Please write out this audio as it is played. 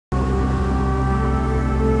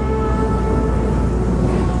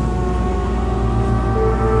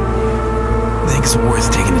think it's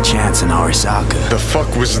worth taking a chance on Arasaka. The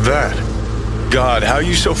fuck was that? God, how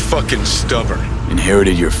you so fucking stubborn?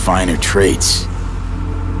 Inherited your finer traits.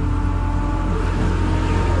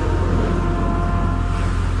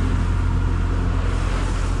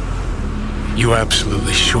 You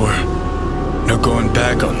absolutely sure? No going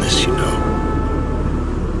back on this, you know.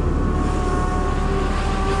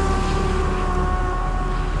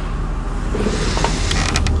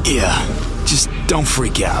 Yeah, just don't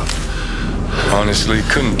freak out. Honestly,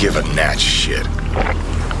 couldn't give a gnat's shit.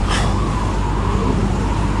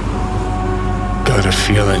 Got a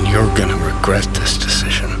feeling you're gonna regret this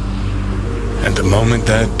decision. And the moment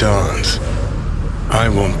that dawns, I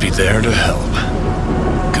won't be there to help.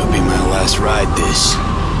 Could be my last ride this.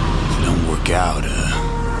 If it don't work out,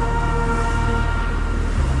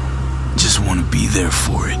 just wanna be there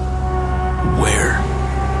for it. Where?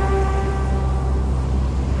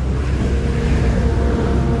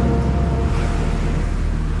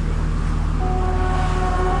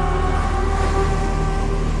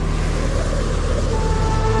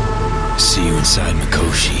 See you inside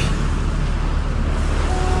Mikoshi.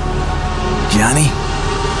 Johnny?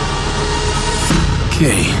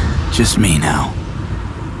 Okay, just me now.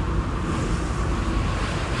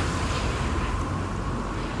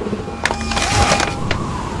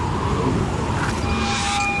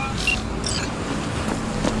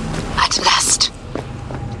 At last.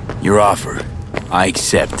 Your offer. I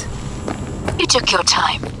accept. You took your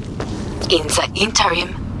time. In the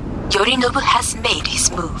interim, Yorinobu has made his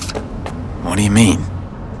move. What do you mean?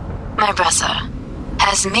 My brother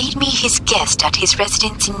has made me his guest at his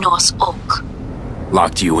residence in North Oak.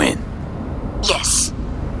 Locked you in? Yes.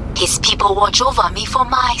 His people watch over me for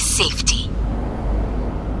my safety.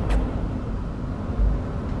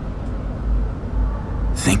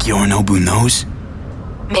 Think Yorinobu knows?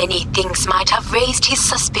 Many things might have raised his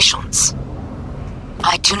suspicions.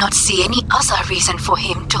 I do not see any other reason for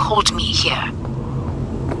him to hold me here.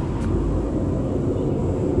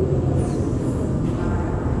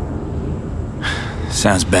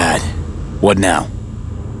 Sounds bad. What now?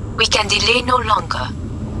 We can delay no longer.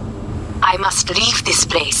 I must leave this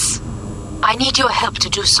place. I need your help to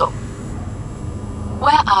do so.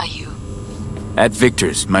 Where are you? At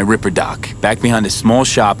Victor's, my Ripper dock, back behind a small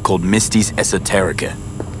shop called Misty's Esoterica.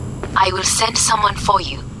 I will send someone for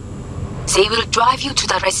you. They will drive you to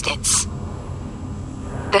the residence.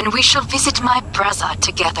 Then we shall visit my brother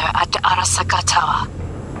together at the Arasaka Tower.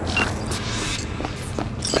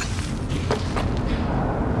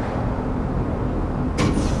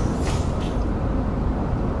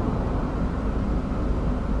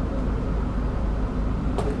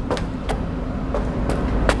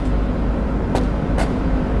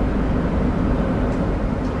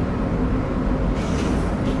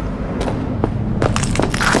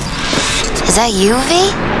 Is that you, V?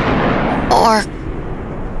 Or...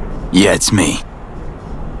 Yeah, it's me.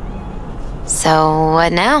 So,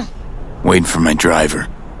 what now? Waiting for my driver.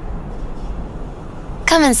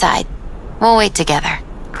 Come inside. We'll wait together.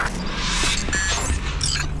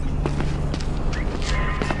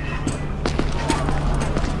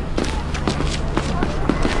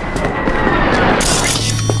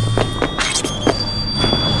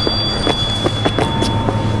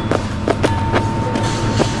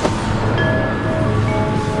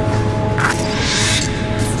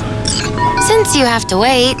 Since you have to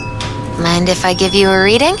wait, mind if I give you a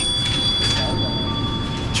reading?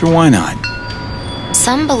 Sure, why not?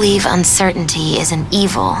 Some believe uncertainty is an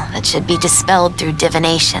evil that should be dispelled through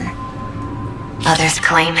divination. Others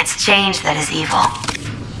claim it's change that is evil.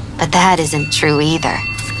 But that isn't true either.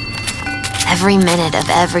 Every minute of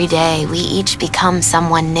every day, we each become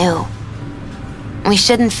someone new. We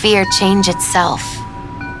shouldn't fear change itself,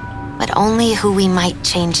 but only who we might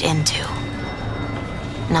change into.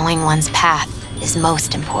 Knowing one's path is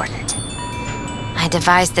most important. I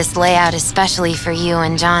devised this layout especially for you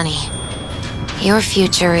and Johnny. Your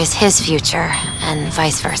future is his future, and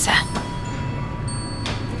vice versa.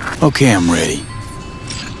 Okay, I'm ready.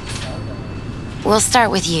 We'll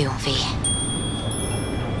start with you, V.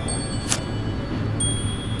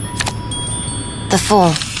 The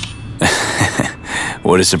Fool.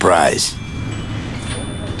 What a surprise.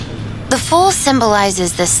 The Fool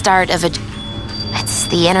symbolizes the start of a... It's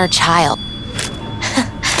the inner child.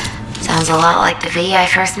 Sounds a lot like the V I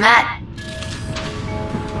first met.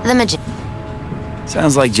 The Magician.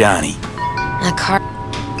 Sounds like Johnny. The card.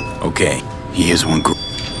 Okay, he is one.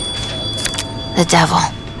 The Devil.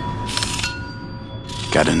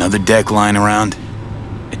 Got another deck lying around?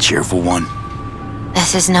 A cheerful one?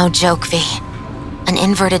 This is no joke, V. An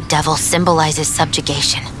inverted devil symbolizes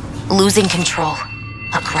subjugation, losing control,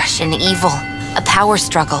 aggression, evil. A power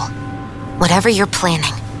struggle. Whatever you're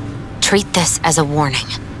planning, treat this as a warning.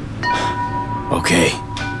 Okay.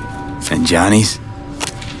 And Johnny's?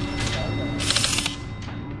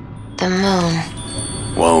 The moon.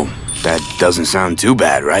 Whoa, that doesn't sound too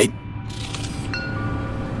bad, right?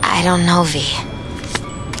 I don't know, V.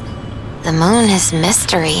 The moon is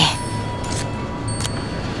mystery.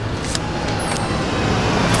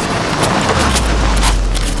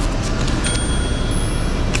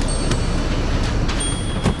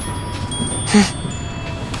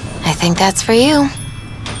 I think that's for you.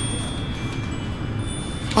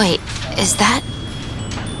 Wait, is that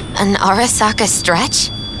an Arasaka stretch?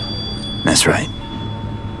 That's right.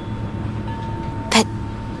 But,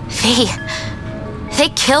 V, they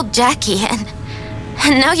killed Jackie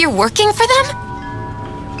and now you're working for them?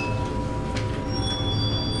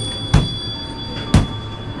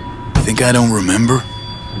 Think I don't remember?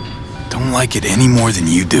 Don't like it any more than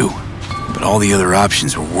you do. But all the other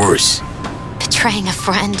options were worse. Betraying a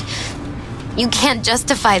friend. You can't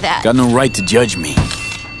justify that. Got no right to judge me.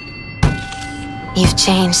 You've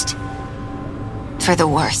changed. For the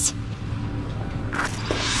worse.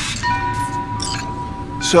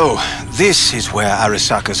 So, this is where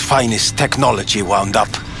Arasaka's finest technology wound up.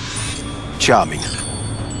 Charming.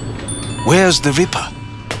 Where's the Ripper?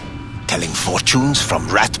 Telling fortunes from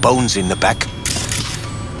rat bones in the back?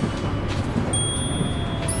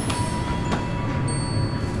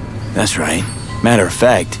 That's right. Matter of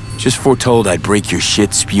fact, just foretold I'd break your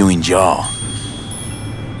shit-spewing jaw.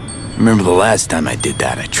 Remember the last time I did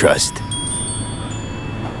that, I trust.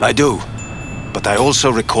 I do. But I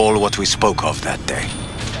also recall what we spoke of that day.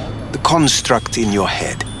 The construct in your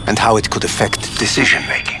head, and how it could affect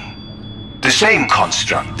decision-making. The same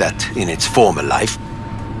construct that, in its former life,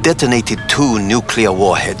 detonated 2 nuclear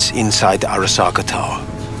warheads inside Arasaka Tower.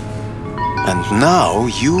 And now,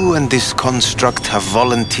 you and this construct have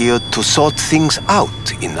volunteered to sort things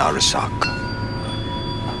out in Arasaka.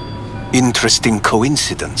 Interesting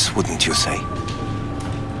coincidence, wouldn't you say?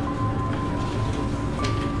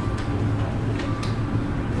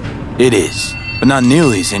 It is, but not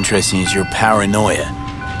nearly as interesting as your paranoia.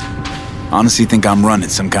 Honestly think I'm running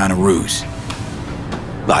some kind of ruse.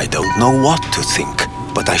 I don't know what to think,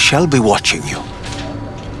 but I shall be watching you.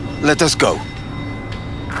 Let us go.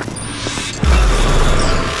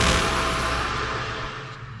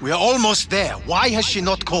 We are almost there. Why has she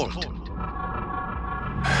not called?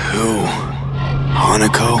 Who?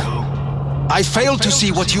 Hanako? I fail to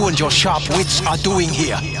see what you and your sharp wits are doing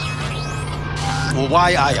here. Or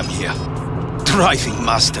why I am here. Driving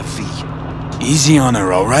Master V. Easy on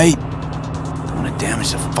her, alright? Don't want to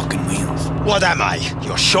damage the fucking wheels. What am I?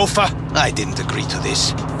 Your chauffeur? I didn't agree to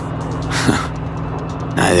this.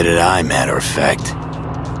 Neither did I, matter of fact.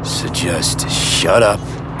 So just shut up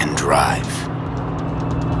and drive.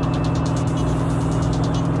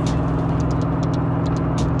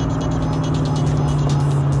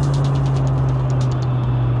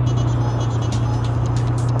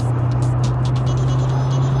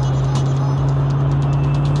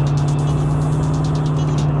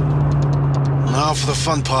 Now for the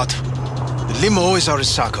fun part. The limo is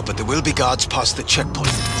Arasaka, but there will be guards past the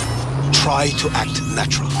checkpoint. Try to act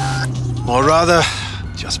natural. Or rather,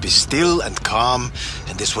 just be still and calm,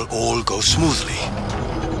 and this will all go smoothly.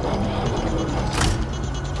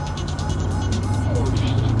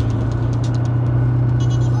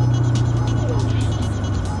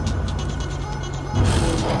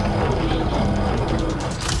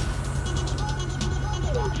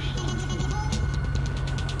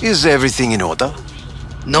 Is everything in order?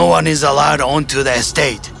 No one is allowed onto the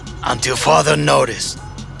estate until further notice,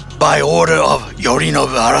 by order of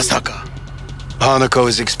Yorinobu Arasaka. Hanako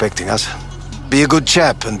is expecting us. Be a good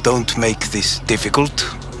chap and don't make this difficult,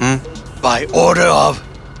 By order of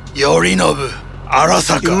Yorinobu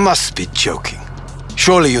Arasaka. You must be joking.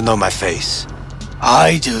 Surely you know my face.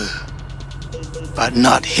 I do, but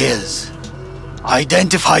not his.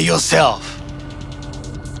 Identify yourself.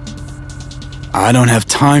 I don't have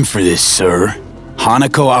time for this, sir.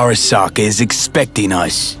 Hanako Arasaka is expecting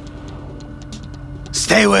us.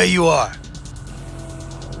 Stay where you are.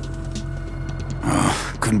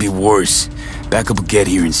 Couldn't be worse. Backup will get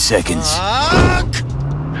here in seconds.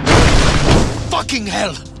 Fucking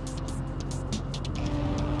hell!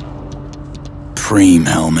 Preem,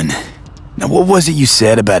 Hellman. Now what was it you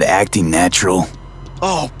said about acting natural?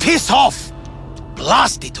 Oh, piss off!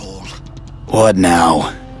 Blast it all. What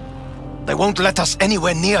now? They won't let us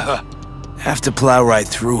anywhere near her. Have to plow right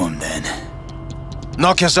through them then.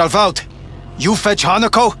 Knock yourself out. You fetch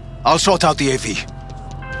Hanako, I'll sort out the AV.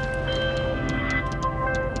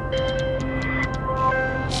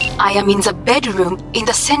 I am in the bedroom in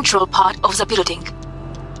the central part of the building.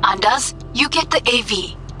 Anders, you get the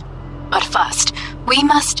AV. But first, we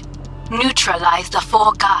must neutralize the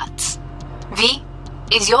 4 guards. V,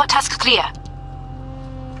 is your task clear?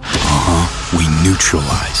 We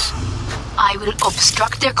neutralize. I will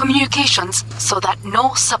obstruct their communications so that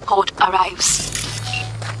no support arrives.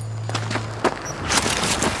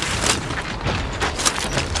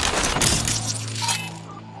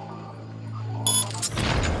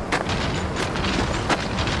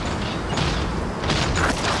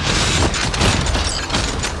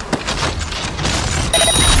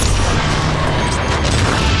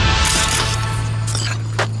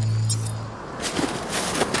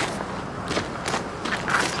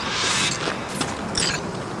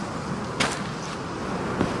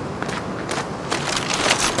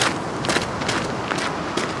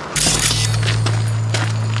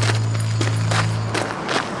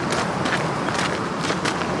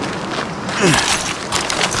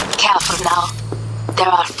 Careful now. There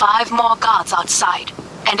are 5 more guards outside,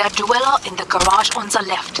 and a dweller in the garage on the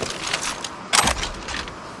left.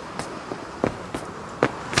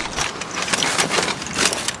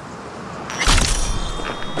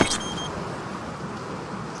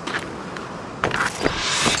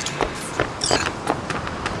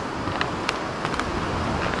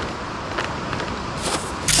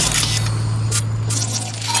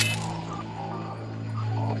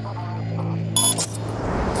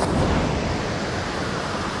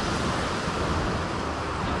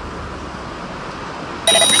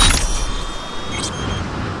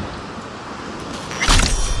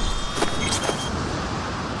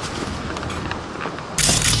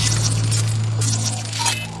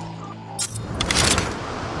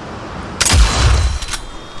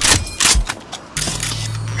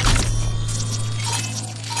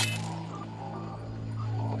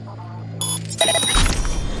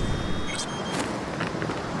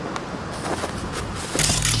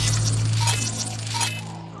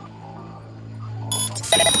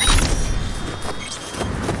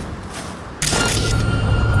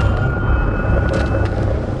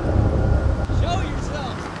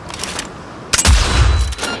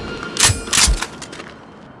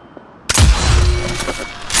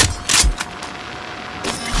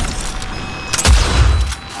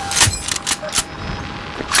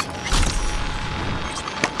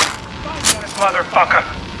 Motherfucker!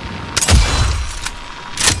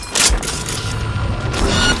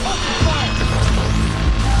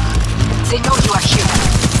 They know you are here.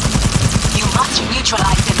 You must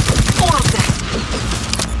neutralize them. All of them.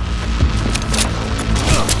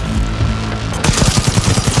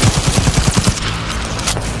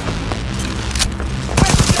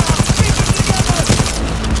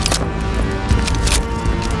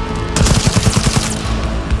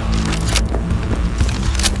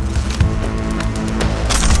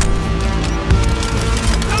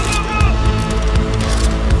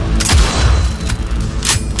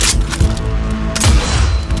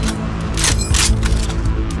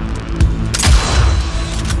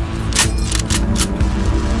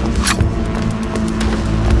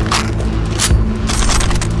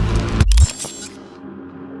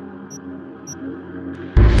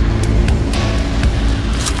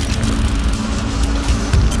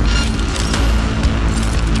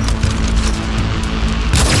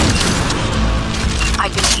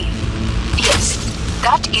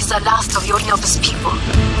 That is the last of Yorinobu's people.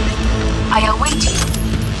 I await you.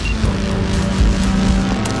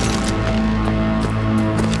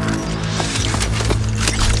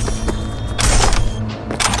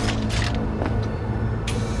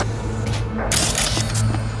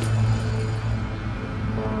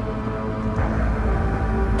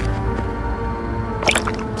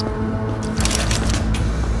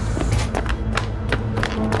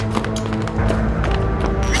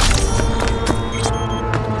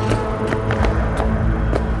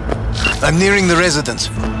 I'm nearing the residence.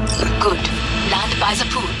 Good. Land by the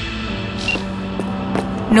pool.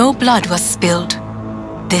 No blood was spilled.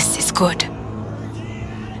 This is good.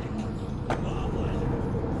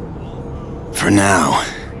 For now.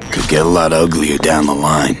 Could get a lot uglier down the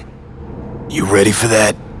line. You ready for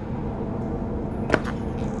that?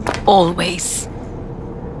 Always.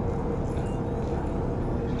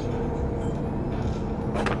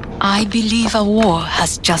 I believe a war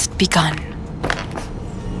has just begun.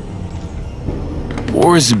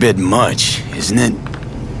 War is a bit much, isn't it?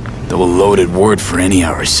 Though a loaded word for any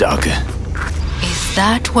Arasaka. Is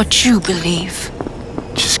that what you believe?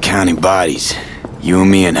 Just counting bodies. You and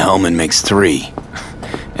me and Hellman makes 3.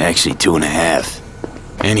 Actually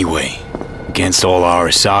 2.5. Anyway, against all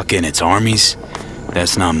Arasaka and its armies,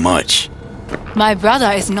 that's not much. My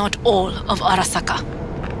brother is not all of Arasaka.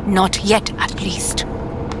 Not yet, at least.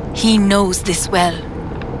 He knows this well.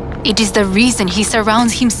 It is the reason he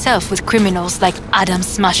surrounds himself with criminals like Adam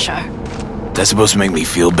Smasher. That's supposed to make me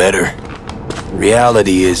feel better.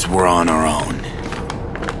 Reality is we're on our own.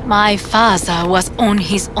 My father was on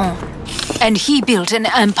his own, and he built an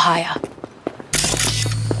empire.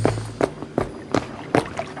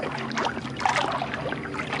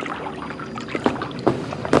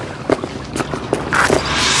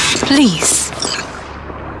 Please.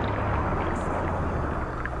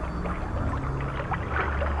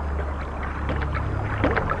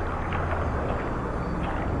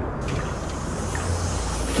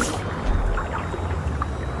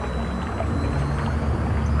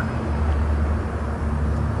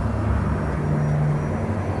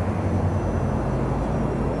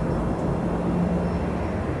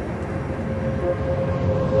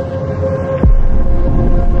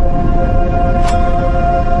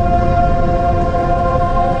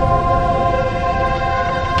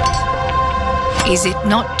 Is it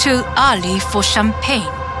not too early for champagne?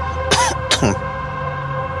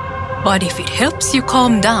 But if it helps you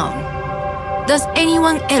calm down, does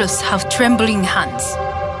anyone else have trembling hands?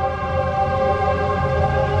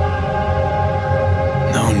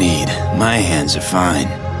 No need. My hands are fine.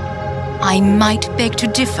 I might beg to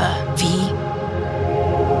differ, V.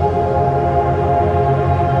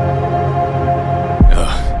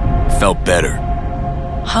 Felt better.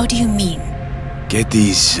 How do you mean? Get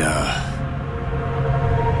these,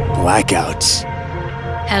 blackouts.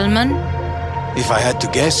 Hellman? If I had to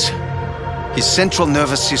guess, his central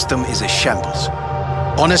nervous system is a shambles.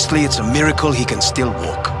 Honestly, it's a miracle he can still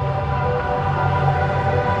walk.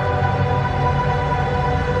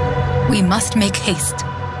 We must make haste.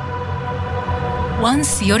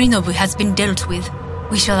 Once Yorinobu has been dealt with,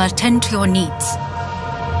 we shall attend to your needs.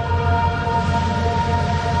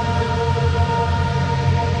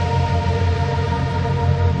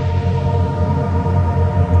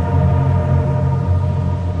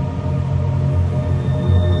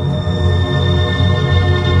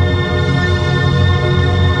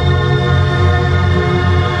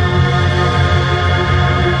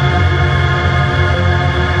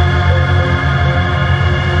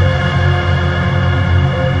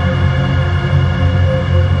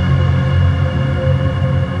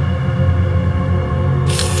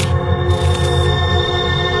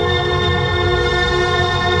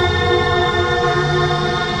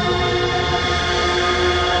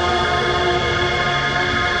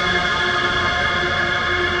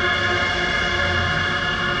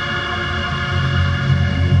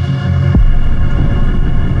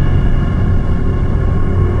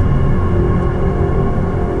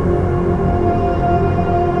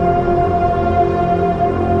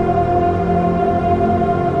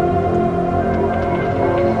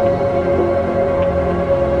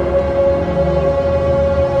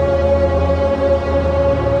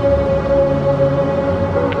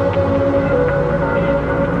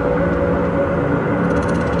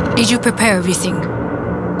 Did you prepare everything?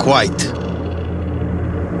 Quite.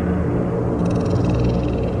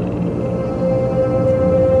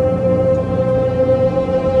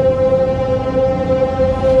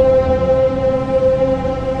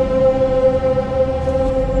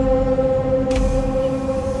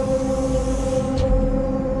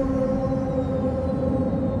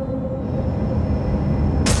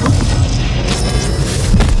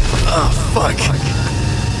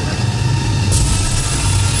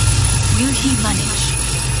 Will he manage?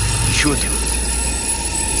 Should.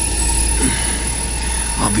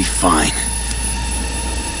 I'll be fine.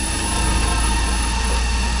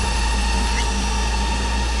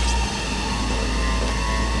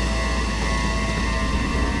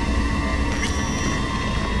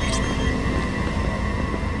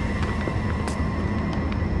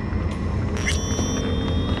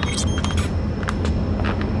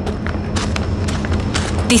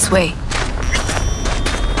 This way.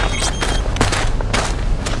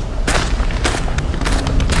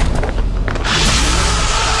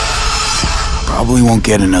 Probably won't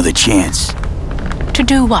get another chance. To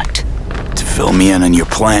do what? To fill me in on your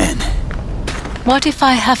plan. What if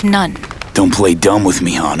I have none? Don't play dumb with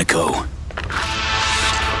me, Hanako.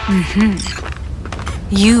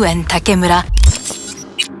 You and Takemura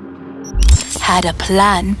had a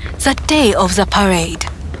plan the day of the parade.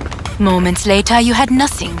 Moments later, you had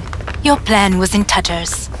nothing. Your plan was in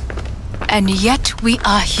tatters. And yet we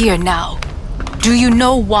are here now. Do you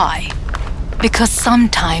know why? Because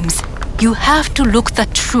sometimes you have to look the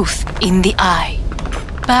truth in the eye.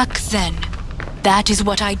 Back then, that is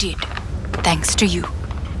what I did, thanks to you.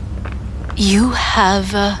 You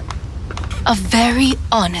have A very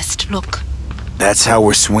honest look. That's how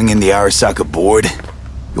we're swinging the Arasaka board?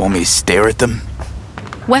 You want me to stare at them?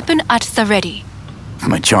 Weapon at the ready. If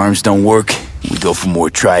my charms don't work, we go for more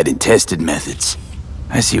tried and tested methods.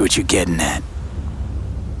 I see what you're getting at.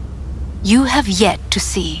 You have yet to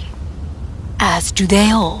see. As do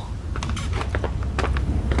they all.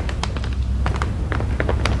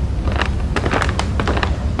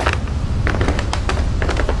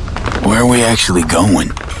 Where are we actually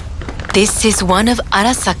going? This is one of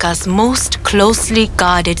Arasaka's most closely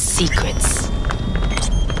guarded secrets.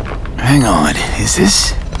 Hang on, is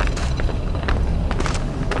this?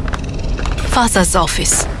 Father's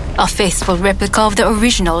office, a faithful replica of the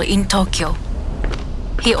original in Tokyo.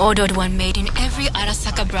 He ordered one made in every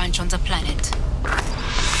Arasaka branch on the planet.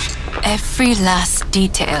 Every last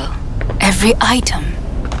detail, every item,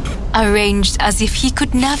 arranged as if he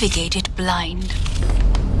could navigate it blind.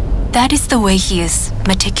 That is the way he is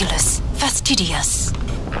meticulous, fastidious.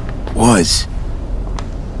 Was.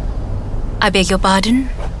 I beg your pardon?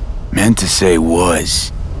 Meant to say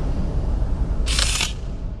was.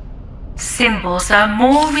 Symbols are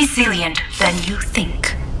more resilient than you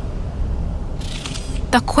think.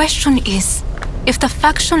 The question is if the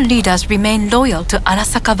faction leaders remain loyal to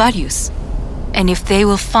Arasaka values, and if they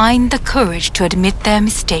will find the courage to admit their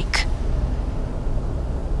mistake.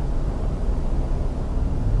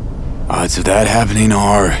 Odds of that happening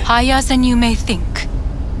are... higher than you may think.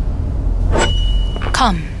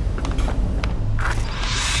 Come.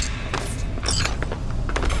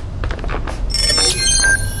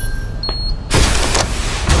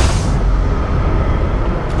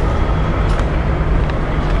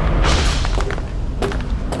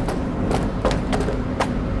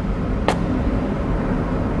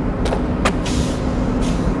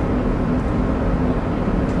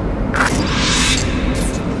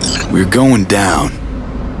 We're going down.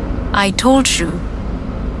 I told you.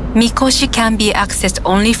 Mikoshi can be accessed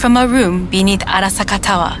only from a room beneath Arasaka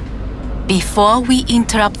Tower. Before we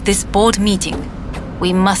interrupt this board meeting,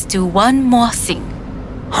 we must do one more thing.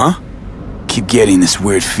 Huh? Keep getting this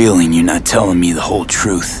weird feeling you're not telling me the whole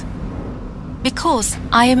truth. Because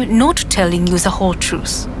I am not telling you the whole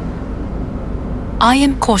truth. I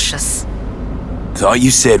am cautious. Thought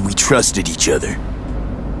you said we trusted each other.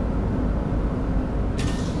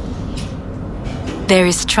 There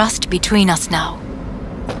is trust between us now.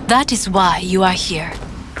 That is why you are here.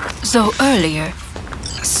 So earlier,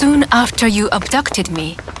 soon after you abducted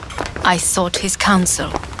me, I sought his counsel.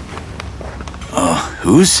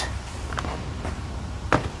 Whose?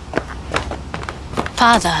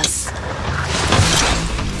 Father's.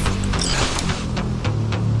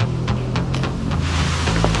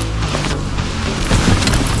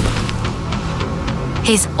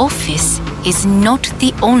 His office is not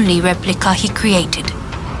the only replica he created.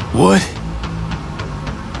 What?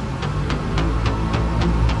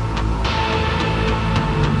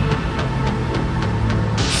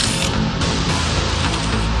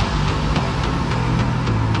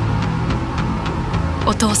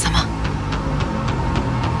 Otou-sama.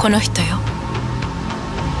 この人よ。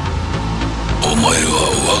お前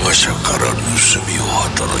は我が社から盗みを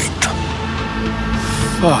働いた。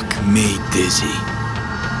Fuck me, Dizzy.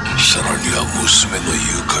 さらには娘の誘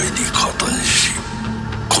拐に加担し、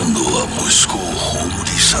今度は息子を葬り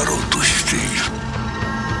去ろうとしている。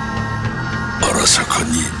荒坂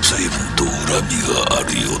に随分と恨みがあ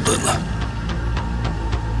るようだな。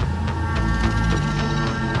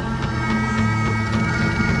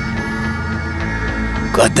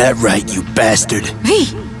Got that right, you bastard.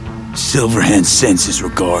 V! Silverhand sends his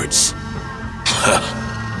regards.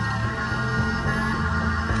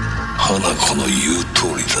 花子の言う通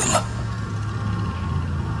りだな。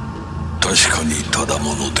確かにただ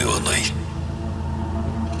ものではない。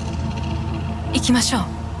行きましょう。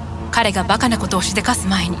彼がバカなことをしでかす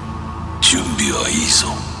前に。準備はいいぞ、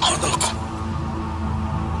花子。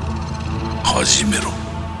始めろ。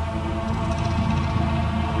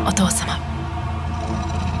お父様。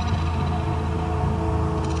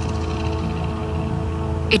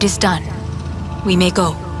It is done. We may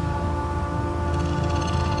go.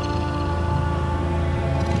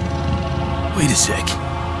 Wait a sec.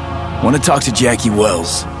 Want to talk to Jackie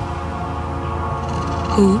Wells.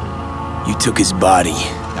 Who? You took his body.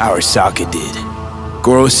 Arasaka did.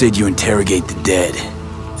 Goro said you interrogate the dead.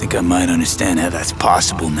 Think I might understand how that's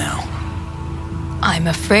possible now. I'm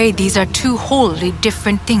afraid these are two wholly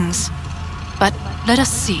different things. But let us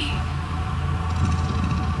see.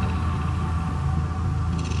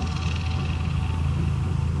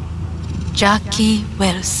 Jackie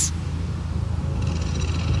Wells.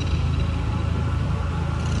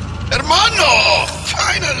 Hermano!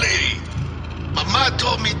 Finally! Mama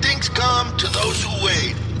told me things come to those who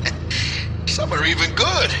wait. Some are even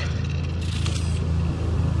good.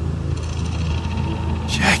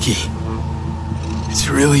 Jackie, it's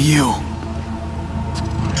really you.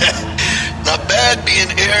 Not bad being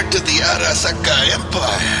heir to the Arasaka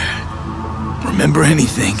Empire. Remember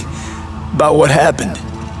anything about what happened?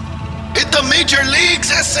 Hit the major leagues,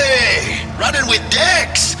 essay! Running with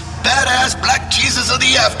Dex! Badass black Jesus of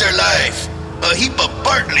the afterlife! A heap of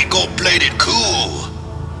Bartley gold-plated cool!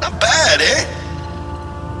 Not bad, eh?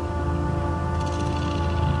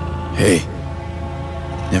 Hey,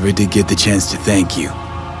 never did get the chance to thank you.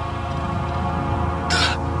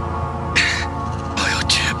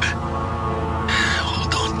 Biochip.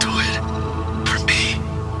 Hold on to it. For me.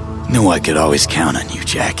 Knew I could always count on you,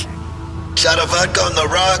 Jack. Shot of vodka on the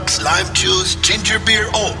rocks, lime juice, ginger beer,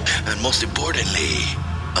 oh, and most importantly,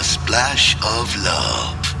 a splash of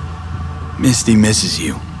love. Misty misses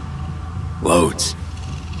you. Loads.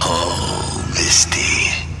 Oh, Misty.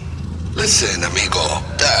 Listen, amigo,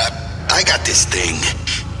 I got this thing.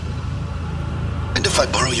 And if I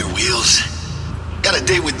borrow your wheels? Got a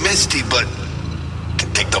date with Misty, but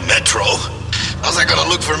can take the metro. How's that gonna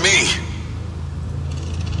look for me?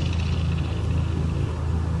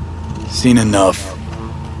 Seen enough.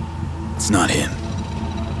 It's not him.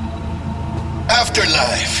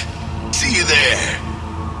 Afterlife. See you there.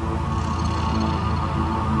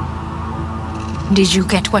 Did you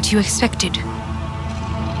get what you expected?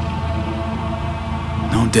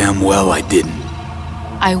 No damn well I didn't.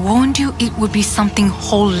 I warned you it would be something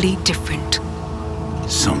wholly different.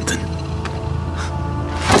 Something.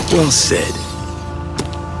 Well said.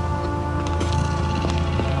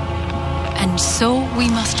 And so we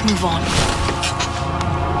must move on.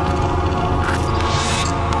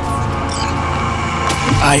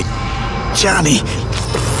 Johnny.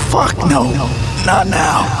 Fuck no. Not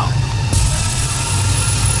now.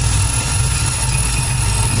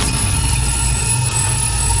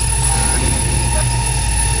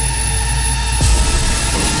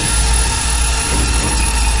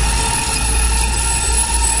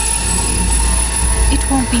 It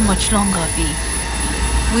won't be much longer, V.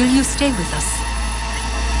 Will you stay with us?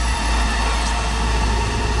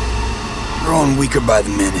 Growing weaker by the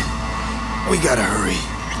minute. We gotta hurry.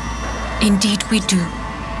 Indeed we do.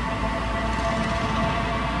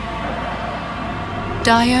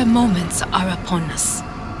 Dire moments are upon us.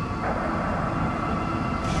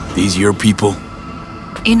 These your people?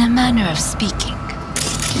 In a manner of speaking.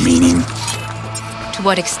 Meaning? To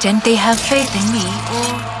what extent they have faith in me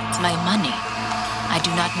or my money, I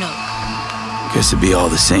do not know. Guess it'd be all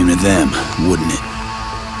the same to them, wouldn't it?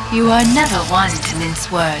 You are never one to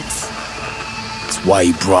mince words. That's why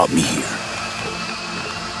you brought me here.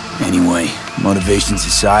 Anyway, motivations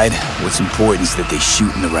aside, what's important is that they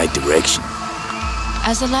shoot in the right direction.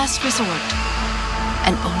 As a last resort,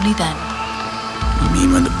 and only then. You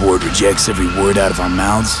mean when the board rejects every word out of our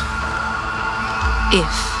mouths?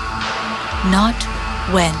 If, not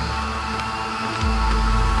when.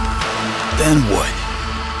 Then what?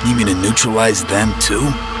 You mean to neutralize them too?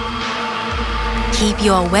 Keep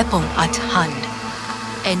your weapon at hand,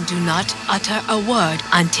 and do not utter a word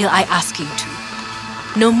until I ask you to.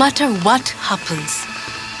 No matter what happens,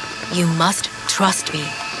 you must trust me.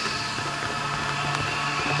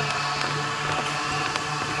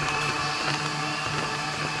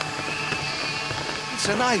 It's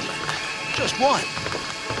an island. Just one.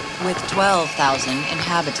 With 12,000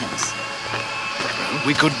 inhabitants.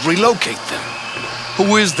 We could relocate them.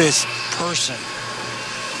 Who is this person?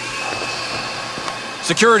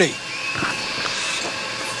 Security!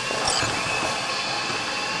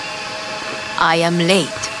 I am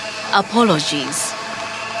late. Apologies.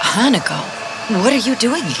 Hanako, what are you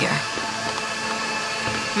doing here?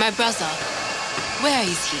 My brother, where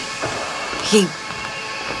is he? He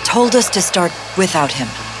told us to start without him.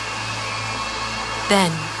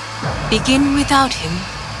 Then, begin without him,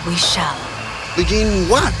 we shall. Begin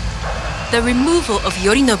what? The removal of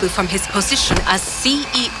Yorinobu from his position as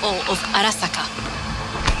CEO of Arasaka.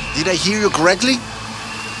 Did I hear you correctly?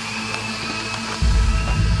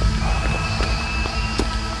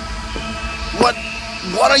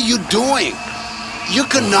 What are you doing? You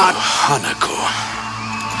cannot... Hanako,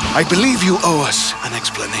 I believe you owe us an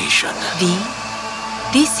explanation. V,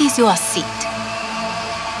 this is your seat.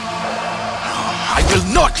 I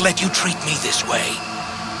will not let you treat me this way.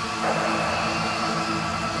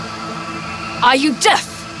 Are you deaf?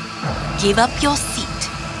 Give up your seat.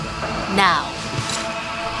 Now.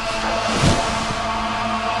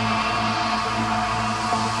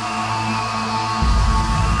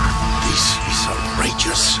 This is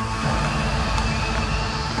outrageous.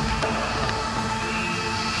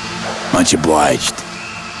 Much obliged.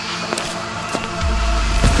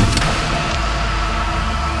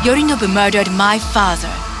 Yorinobu murdered my father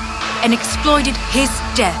and exploited his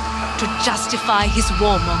death to justify his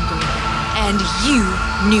warmongering. And you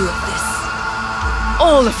knew of this.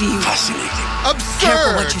 All of you. Fascinating. Absurd!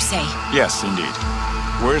 Careful what you say. Yes, indeed.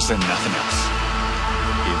 Worse than nothing else.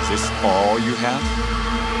 Is this all you have?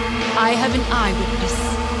 I have an eyewitness.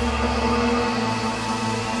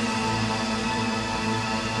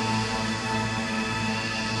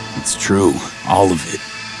 It's true, all of it.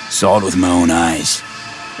 Saw it with my own eyes.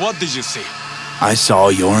 What did you see? I saw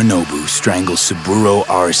Yorinobu strangle Saburo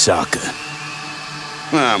Arasaka.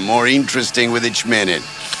 More interesting with each minute.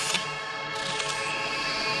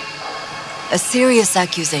 A serious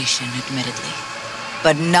accusation, admittedly.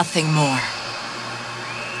 But nothing more.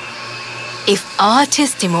 If our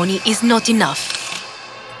testimony is not enough,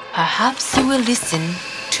 perhaps you will listen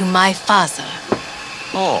to my father.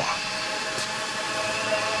 Oh.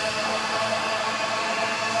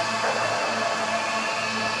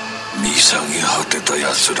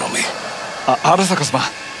 Arasaka様。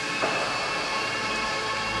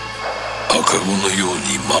赤子のよう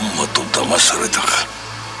にまんまと騙されたか、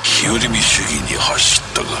日和見主義に走っ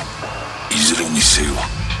たが、いずれにせよ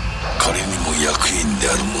彼にも役員で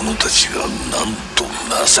ある者たちがなんと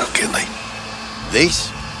情けない。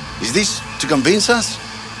 This? Is this to convince us?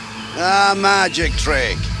 Ah, magic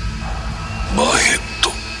trick. マーヘッ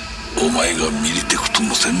ド、お前がミリテクと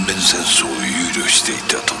の全面戦争を憂慮してい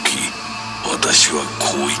た時、私は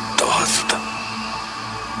こう言ったはずだ。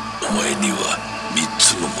お前には3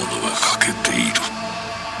つのものが欠けている。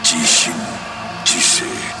自信、知性、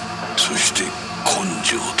そして根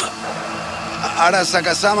性だ。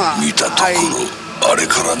Arasaka-sama, 見たところ、あれ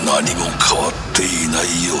から何も変わっていな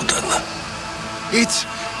いようだな。It's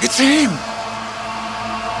him!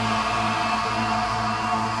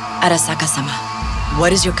 Arasaka-sama,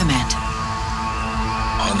 what is your command?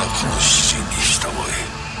 花子の指示に従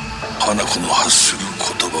え。花子の発する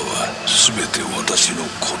言葉は全て私の言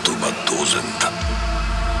葉同然だ。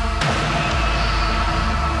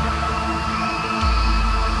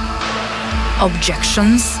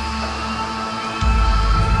Objections?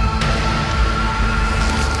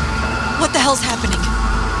 What the hell's happening?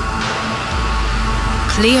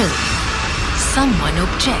 Clearly, someone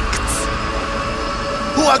objects.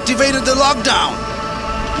 Who activated the lockdown?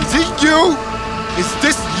 Is it you? Is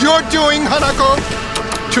this your doing, Hanako?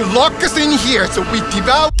 To lock us in here so we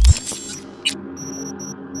devour...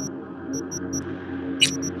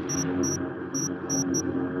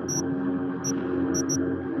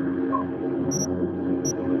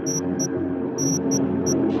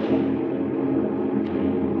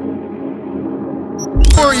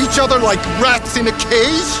 for each other like rats in a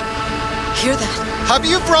cage? Hear that? Have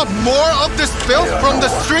you brought more of this filth from the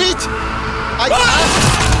street?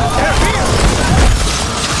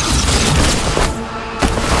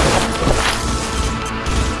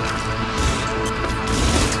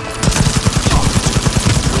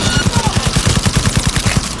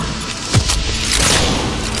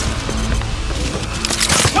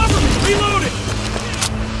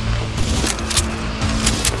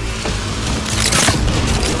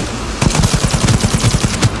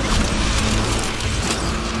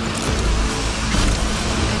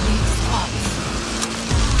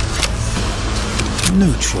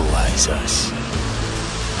 Neutralize us.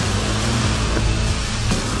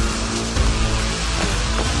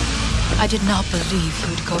 I did not believe he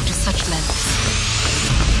would go to such lengths.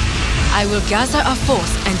 I will gather a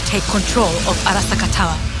force and take control of Arasaka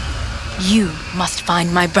Tower. You must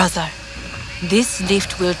find my brother. This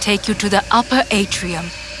lift will take you to the upper atrium.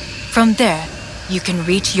 From there, you can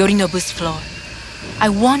reach Yorinobu's floor. I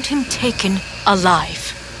want him taken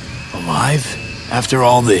alive. Alive? After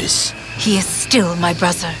all this? He is still my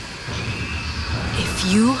brother. If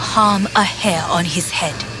you harm a hair on his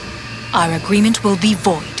head, our agreement will be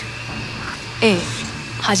void.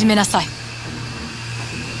 始めなさい。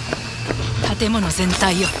建物全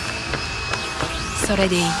体よ。それ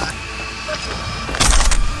でいい。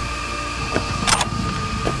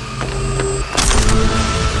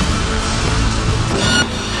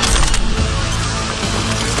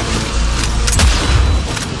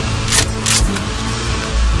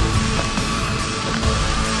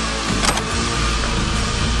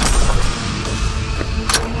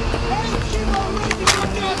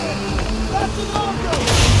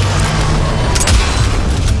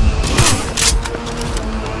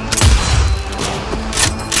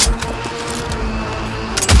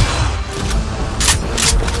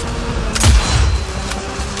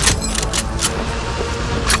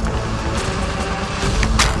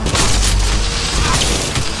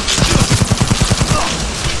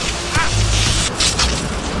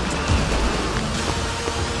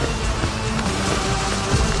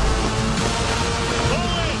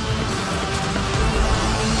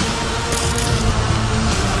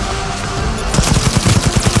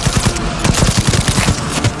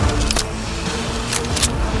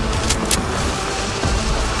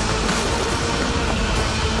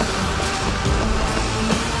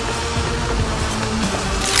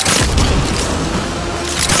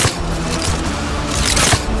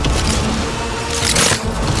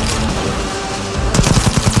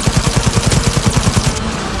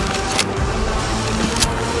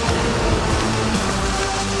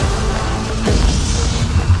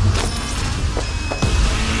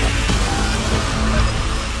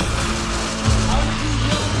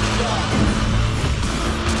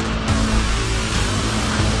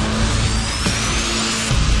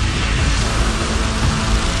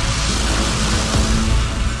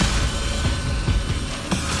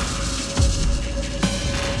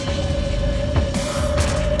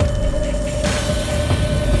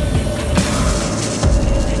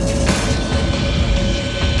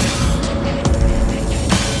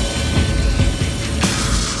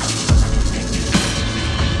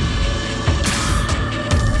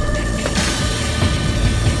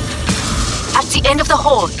the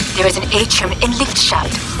hall, there is an atrium and lift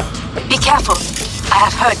shaft. Be careful. I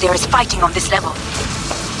have heard there is fighting on this level.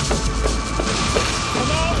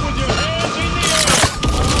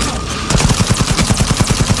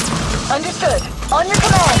 Understood. On your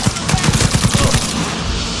command.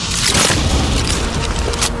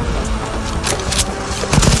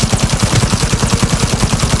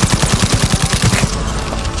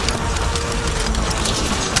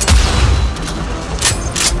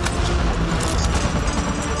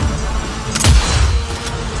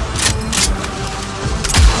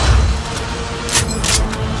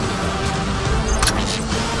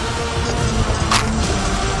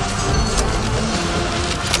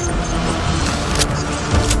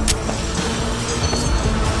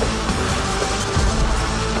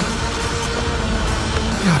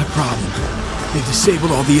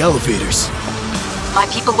 Disabled all the elevators. My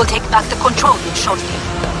people will take back the control room shortly.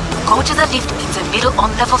 Go to the lift in the middle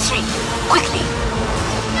on level 3. Quickly.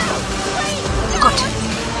 Good.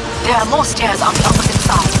 There are more stairs on the opposite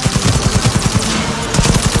side.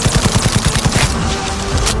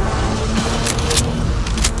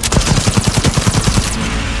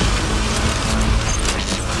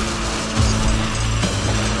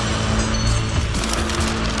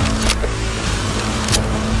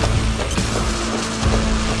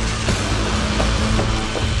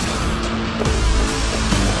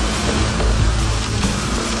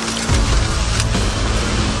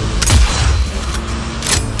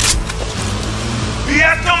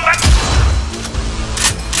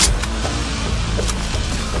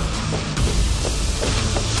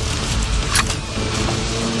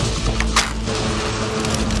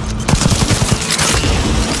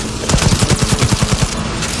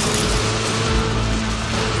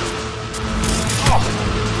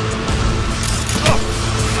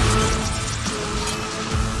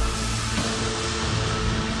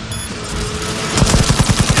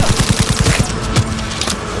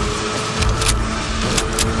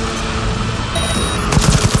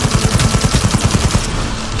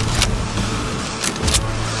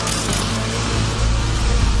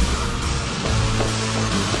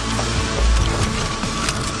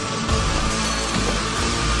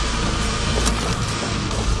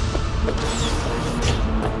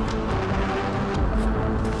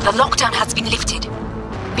 The lockdown has been lifted.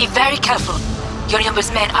 Be very careful.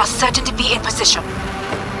 Yorinobu's men are certain to be in position.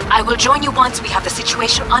 I will join you once we have the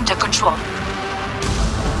situation under control.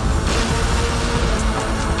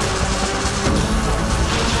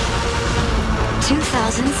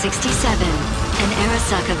 (2067). An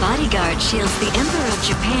Arasaka bodyguard shields the Emperor of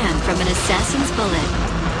Japan from an assassin's bullet.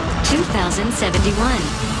 2071.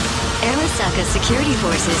 Arasaka security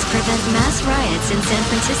forces prevent mass riots in San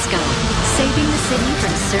Francisco, saving the city from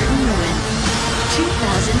certain ruin.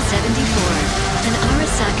 2074. An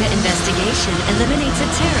Arasaka investigation eliminates a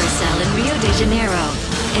terror cell in Rio de Janeiro,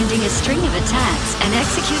 ending a string of attacks and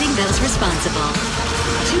executing those responsible.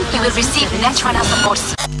 You will receive Netrunner support.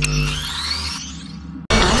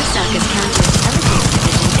 Arasaka's counterintelligence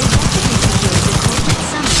division effectively secured the corporate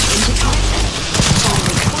summit in Jakarta,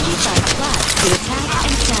 following 45 plots to attack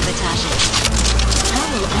and sabotage it. How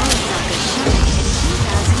will Arasaka shine in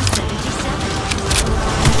 2077?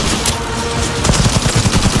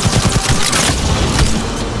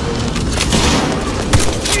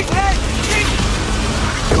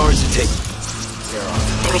 Guards are taking.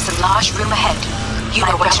 There is a large room ahead. You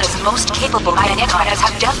know which is most capable. My Netrunners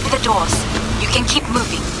have dealt with the doors. You can keep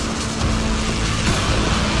moving.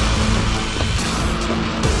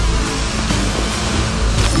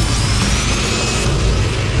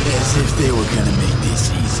 As if they were gonna make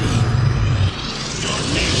this easy.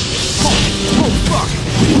 Oh fuck!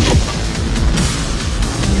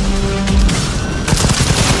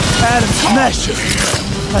 Adam Smasher!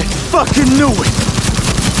 I fucking knew it!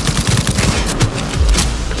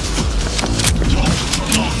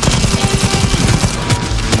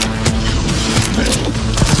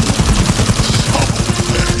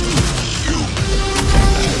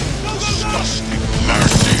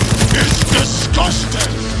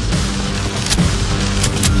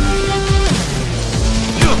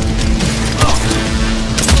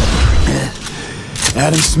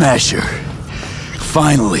 Adam Smasher.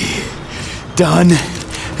 Finally. Done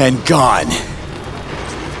and gone.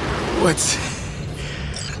 What's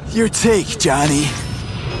your take, Johnny?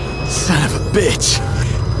 Son of a bitch.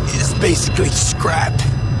 It's basically scrap.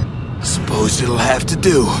 Suppose it'll have to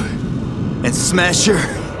do. And Smasher,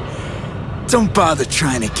 don't bother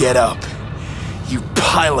trying to get up. You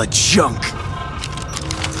pile of junk.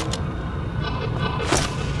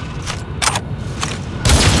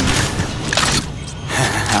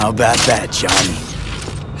 How about that, Johnny?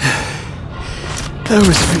 That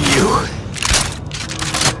was for you.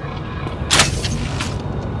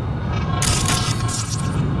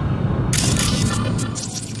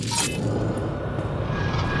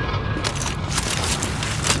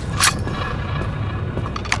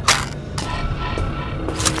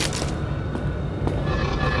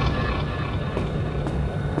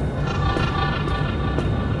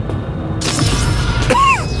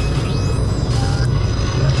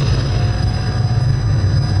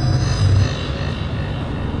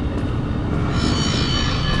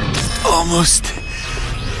 Almost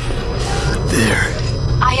there.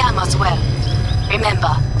 I am as well.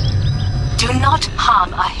 Remember, do not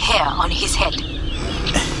harm a hair on his head.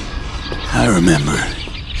 I remember.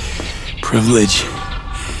 Privilege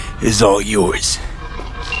is all yours.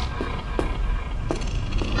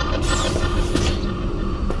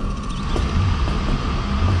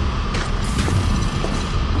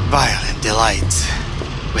 Violent delights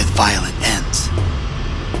with violent ends.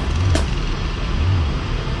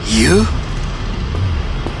 You?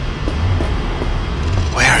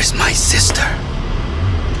 Where is my sister?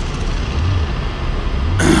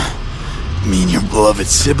 Mean your beloved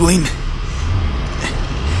sibling?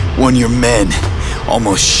 One your men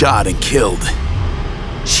almost shot and killed.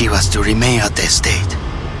 She was to remain at the estate.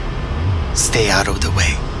 Stay out of the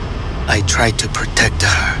way. I tried to protect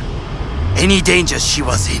her. Any danger she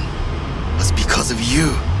was in was because of you.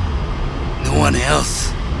 No one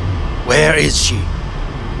else. Where is she?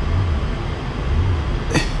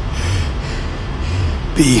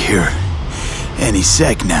 Be here any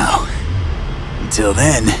sec now. Until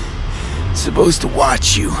then, supposed to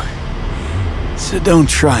watch you. So don't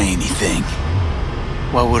try anything.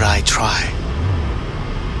 What would I try?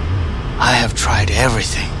 I have tried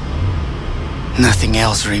everything. Nothing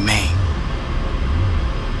else remains.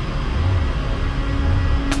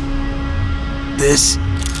 This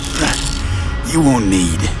you won't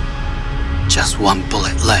need. Just one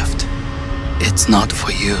bullet left. It's not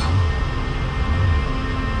for you.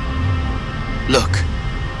 Look.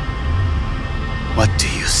 What do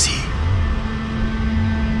you see?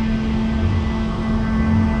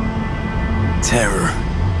 Terror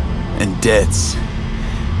and deaths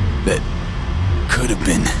that could have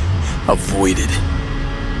been avoided.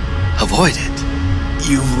 Avoided?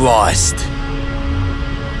 You've lost.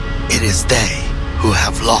 It is they who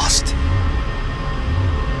have lost.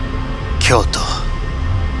 Kyoto.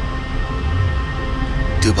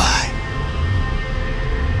 Dubai.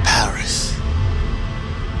 Paris.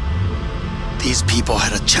 These people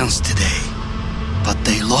had a chance today, but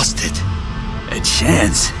they lost it. A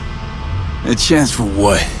chance? A chance for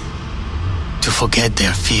what? To forget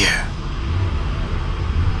their fear.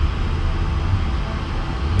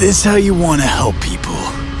 This how you want to help people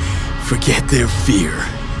forget their fear?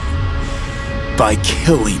 By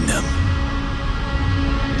killing them.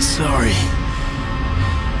 Sorry.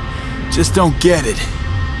 Just don't get it.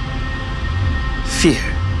 Fear.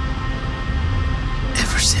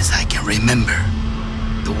 Ever since I can remember,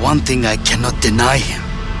 the one thing I cannot deny him.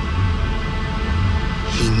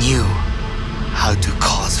 He knew how to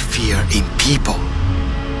cause fear in people.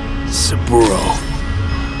 Saburo.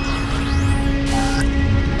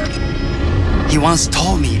 He once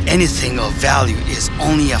told me anything of value is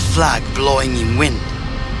only a flag blowing in wind.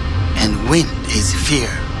 And wind is fear.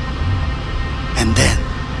 And then,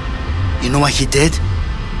 you know what he did?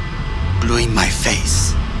 Blew in my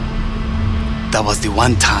face. That was the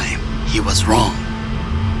one time he was wrong.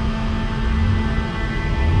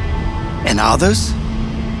 And others?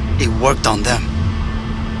 It worked on them.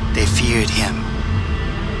 They feared him.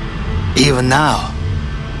 Even now,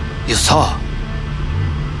 you saw.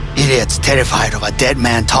 Idiots terrified of a dead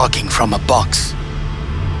man talking from a box.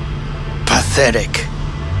 Pathetic.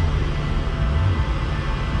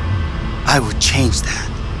 I would change that.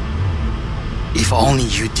 If only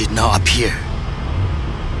you did not appear.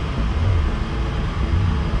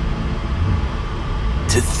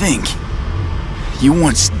 To think, you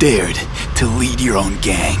once dared to lead your own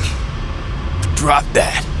gang. Drop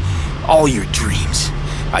that. All your dreams,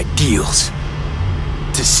 ideals.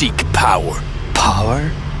 To seek power.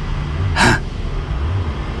 Power? Huh.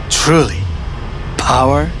 Truly,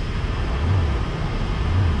 power?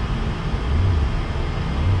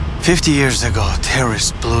 50 years ago,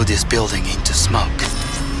 terrorists blew this building into smoke.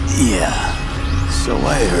 Yeah, so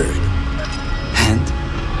I heard. And?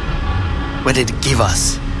 What did it give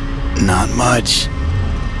us? Not much.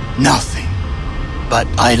 Nothing. But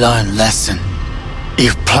I learned a lesson.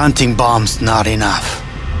 If planting bombs not enough,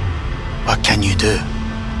 what can you do?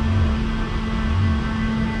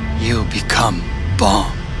 You become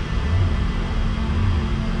bomb.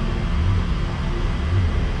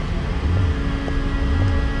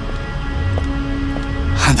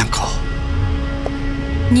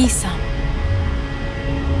 兄さん。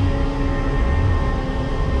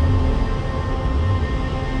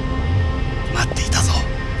待っていたぞ。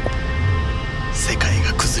世界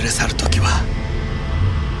が崩れ去る時は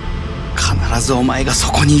必ずお前がそ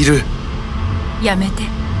こにいる。やめて。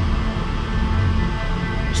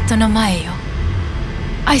人の前よ。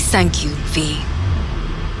I thank you, V.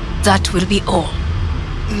 That will be all.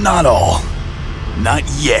 Not all. Not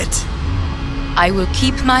yet. I will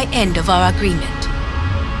keep my end of our agreement.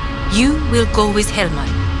 You will go with Hellman.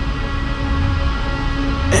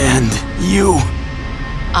 And you?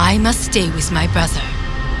 I must stay with my brother.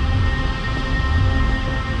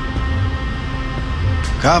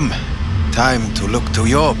 Come. Time to look to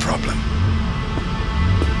your problem.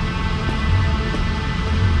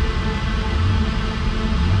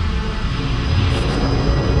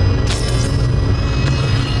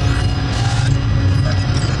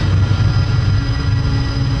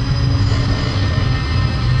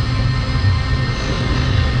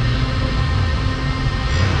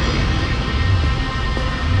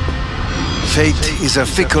 Fate is a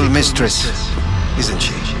fickle mistress, isn't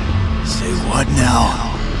she? Say what now?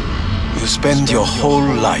 You spend your whole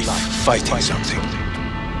life fighting something,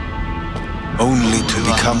 only to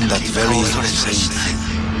become that very same thing.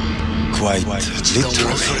 Quite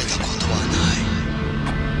literally.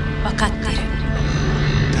 分かってる。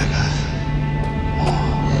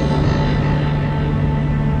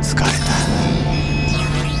疲れた。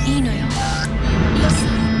いいのよ。いいさ。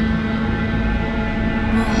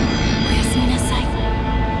もうおやすみなさい。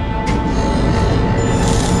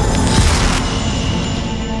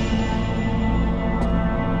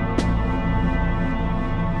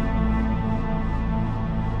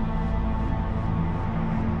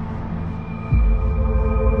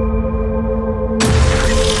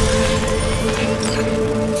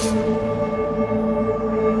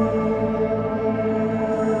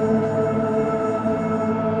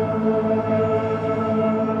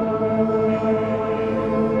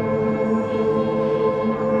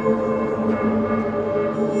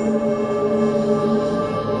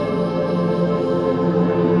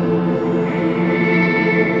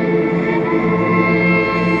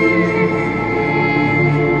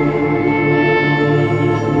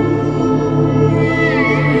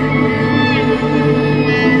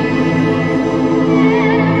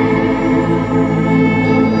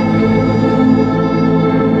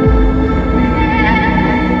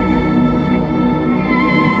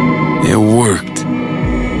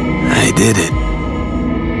Did it.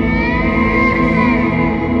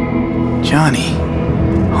 Johnny,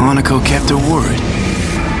 Hanako kept her word.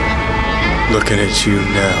 Looking at you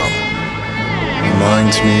now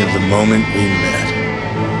reminds me of the moment we met.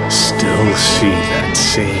 Still see that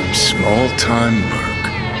same small-time merc,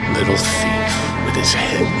 little thief with his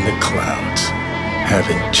head in the clouds.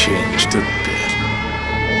 Haven't changed a bit.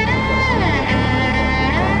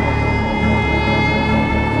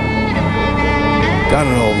 Got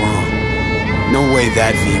it all wrong. No way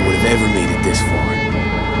that V would have ever made it this far.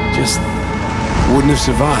 Just wouldn't have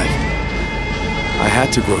survived. I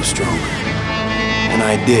had to grow stronger. And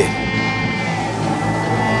I did.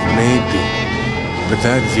 Maybe. But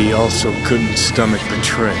that V also couldn't stomach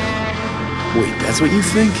betrayal. Wait, that's what you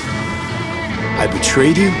think? I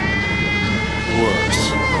betrayed you?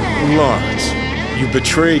 Worse. Lots. You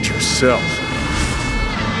betrayed yourself.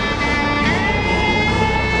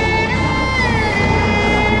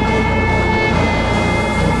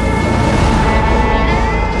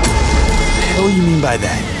 What do you mean by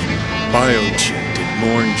that? Biochip did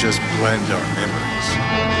more than just blend our memories.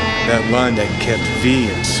 That line that kept V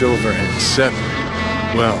and Silverhand separate,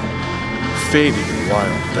 well, faded a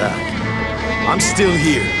while back. I'm still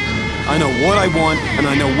here. I know what I want, and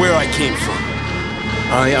I know where I came from.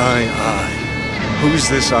 I. Who's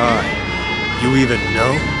this I? You even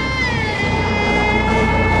know?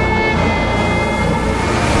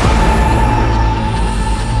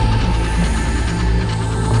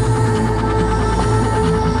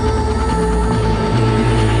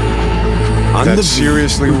 That's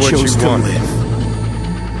seriously what you wanted.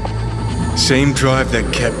 Same drive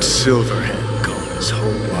that kept Silverhand going his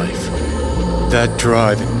whole life. That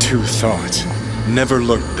drive and two thoughts. Never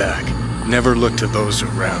look back. Never look to those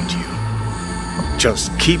around you.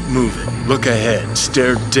 Just keep moving. Look ahead.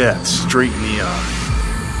 Stare death straight in the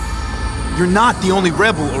eye. You're not the only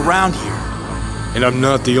rebel around here. And I'm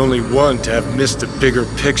not the only one to have missed a bigger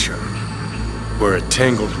picture. We're a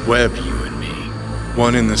tangled web, you and me.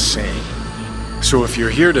 One and the same. So if you're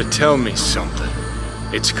here to tell me something,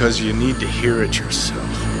 it's 'cause you need to hear it yourself.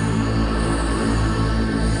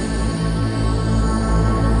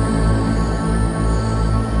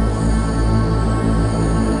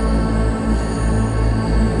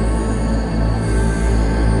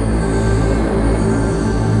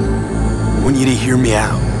 you to hear me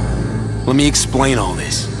out. Let me explain all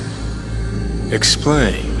this.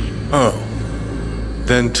 Explain? Oh.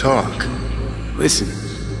 Then talk. Listen.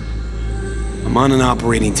 I'm on an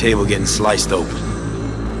operating table getting sliced open.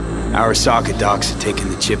 Arasaka docs are taking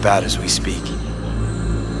the chip out as we speak.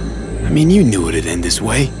 I mean, you knew it'd end this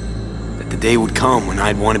way. That the day would come when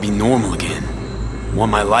I'd want to be normal again.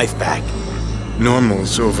 Want my life back.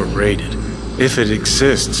 Normal's overrated. If it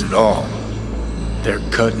exists at all. They're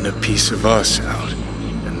cutting a piece of us out,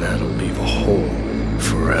 and that'll leave a hole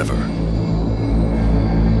forever.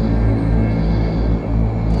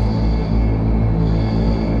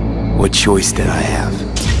 What choice did I have?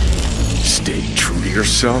 Stay true to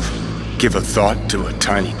yourself? Give a thought to a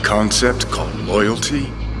tiny concept called loyalty?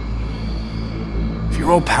 If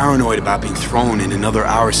you're all paranoid about being thrown in another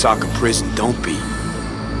Arasaka prison, don't be.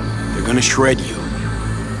 They're gonna shred you.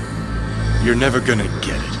 You're never gonna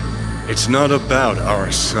get it. It's not about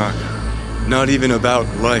Arasaka. Not even about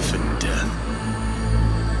life and death.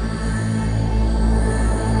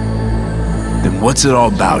 Then what's it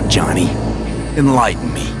all about, Johnny?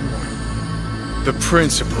 Enlighten me. The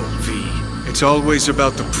principle, V. It's always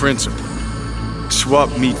about the principle.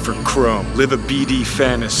 Swap meat for chrome, live a BD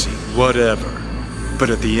fantasy, whatever. But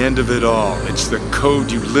at the end of it all, it's the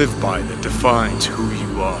code you live by that defines who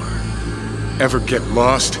you are. Ever get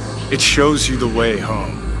lost? It shows you the way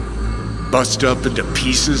home. Bust up into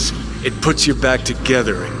pieces, it puts you back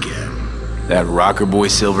together again. That rocker boy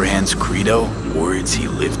Silverhand's credo? Words he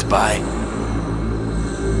lived by?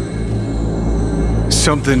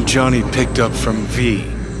 Something Johnny picked up from V.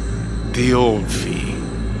 The old V.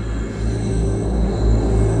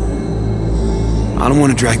 I don't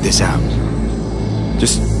want to drag this out.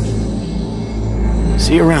 Just...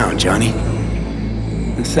 see you around, Johnny.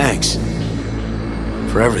 And thanks.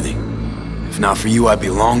 For everything. If not for you, I'd be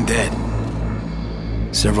long dead.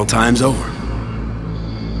 Several times over.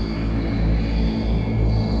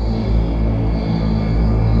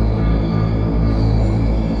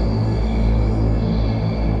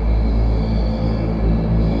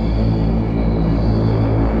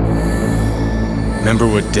 Remember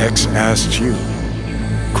what Dex asked you?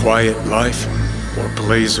 Quiet life or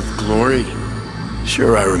blaze of glory?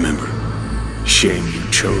 Sure, I remember. Shame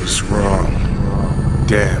you chose wrong.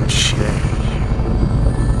 Damn shame.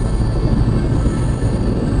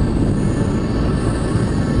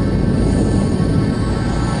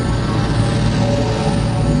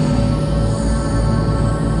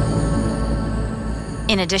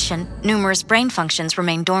 In addition, numerous brain functions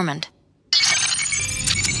remain dormant.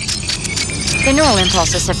 The neural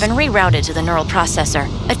impulses have been rerouted to the neural processor,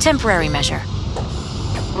 a temporary measure.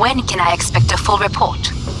 When can I expect a full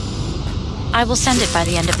report? I will send it by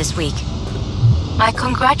the end of this week. My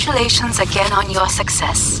congratulations again on your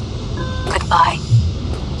success. Goodbye.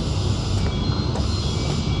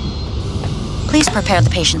 Please prepare the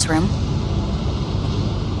patient's room.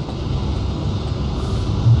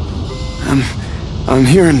 I'm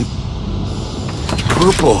hearing...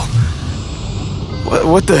 purple.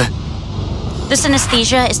 What the... This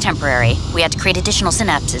anesthesia is temporary. We had to create additional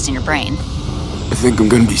synapses in your brain. I think I'm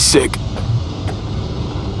gonna be sick.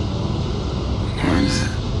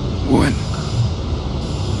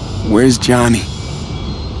 Where's Johnny?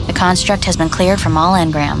 The construct has been cleared from all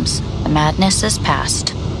engrams. The madness is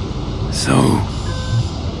past. So...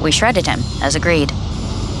 we shredded him, as agreed.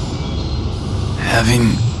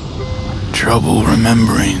 Having trouble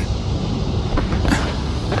remembering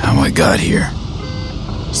how I got here.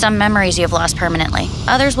 Some memories you have lost permanently.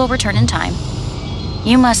 Others will return in time.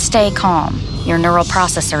 You must stay calm. Your neural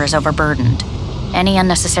processor is overburdened. Any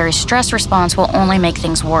unnecessary stress response will only make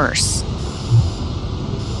things worse.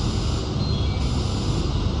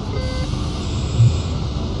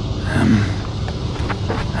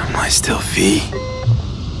 Am I still V?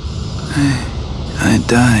 I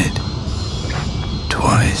died.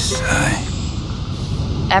 Twice,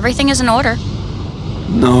 Everything is in order.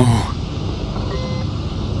 No.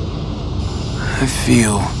 I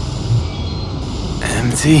feel...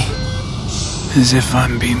 empty. As if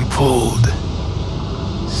I'm being pulled.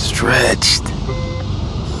 Stretched.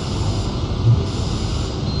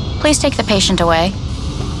 Please take the patient away.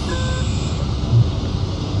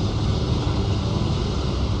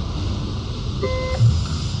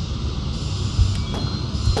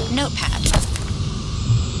 Notepad.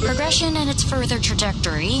 Progression and its further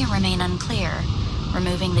trajectory remain unclear.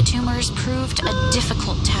 Removing the tumors proved a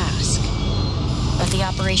difficult task. But the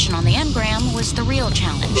operation on the engram was the real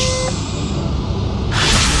challenge.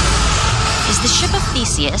 Is the ship of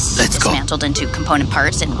Theseus, dismantled into component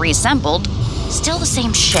parts and reassembled, still the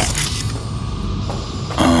same ship?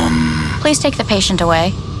 Please take the patient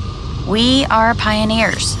away. We are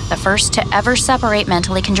pioneers, the first to ever separate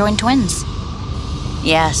mentally conjoined twins.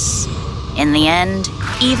 Yes, in the end,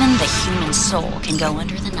 even the human soul can go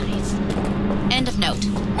under the knife. End of note.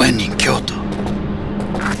 When in Kyoto,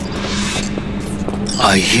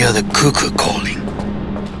 I hear the cuckoo calling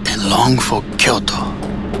and long for Kyoto.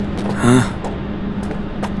 Huh?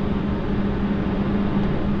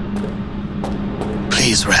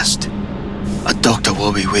 Please rest. A doctor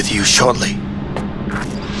will be with you shortly.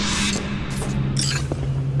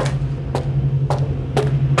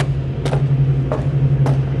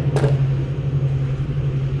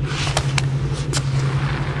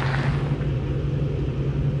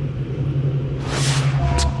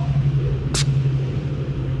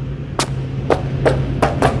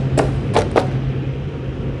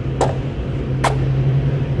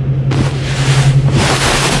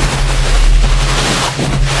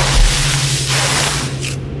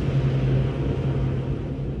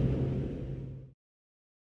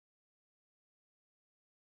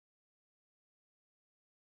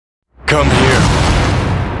 Come here.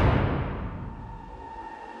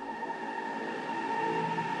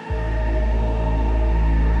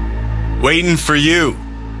 Waiting for you.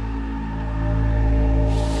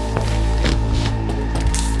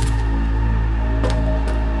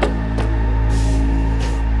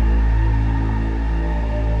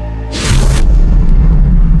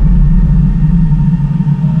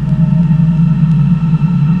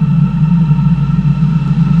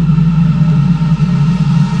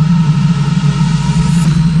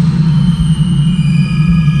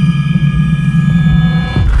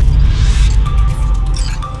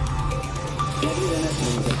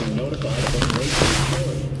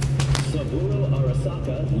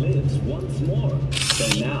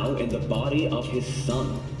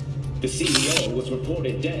 The CEO was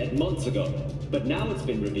reported dead months ago, but now it's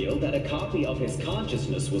been revealed that a copy of his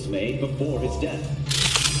consciousness was made before his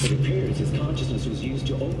death. It appears his consciousness was used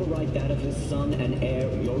to overwrite that of his son and heir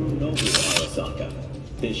Yorinobu Arasaka.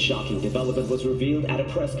 This shocking development was revealed at a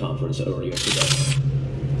press conference earlier today.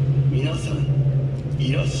 皆さん、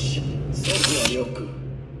いらっしゃい。祖父はよく、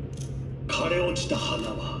枯れ落ちた花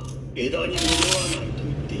は枝に戻らないと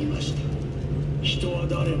言っていました。人は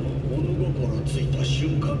誰も物心ついた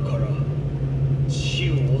瞬間から死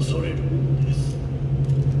を恐れるものです。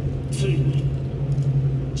ついに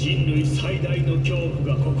人類最大の恐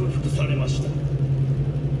怖が克服されました。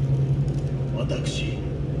私、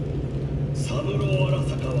三郎荒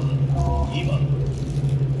坂は今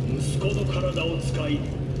息子の体を使い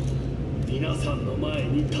皆さんの前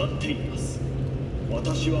に立っています。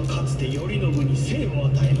私はかつて頼信に生を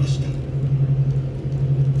与えました。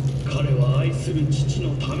彼は愛する父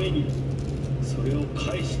のためにそれを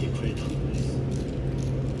返してくれたのです。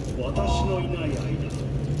私のいない間、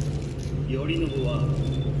頼信は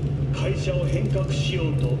会社を変革しよ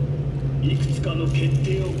うといくつかの決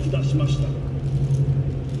定を下しました。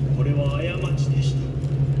これは過ちでし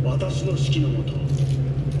た。私の指揮のもと、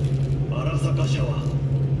荒坂社は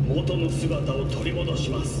元の姿を取り戻し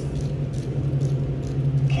ます。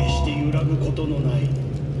決して揺らぐことのない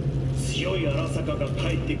強い荒坂が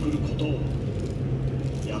帰ってくることを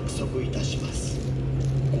約束いたします。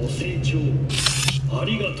ご清聴あ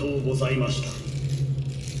りがとうございました。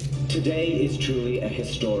 Today is truly a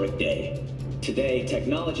historic day. Today,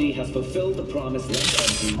 technology has fulfilled the promise left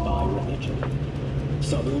empty by religion.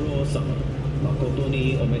 Saburo-sama, makoto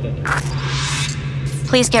ni omedetou.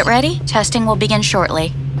 Please get ready. Testing will begin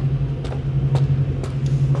shortly.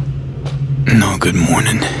 No, good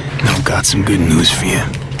morning. I've got some good news for you.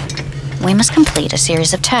 We must complete a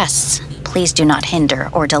series of tests. Please do not hinder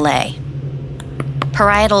or delay.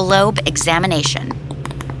 Parietal lobe examination.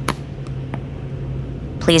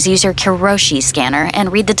 Please use your Kiroshi scanner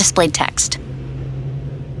and read the displayed text.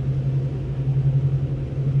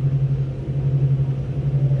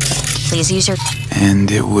 Please use your...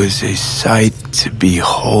 And it was a sight to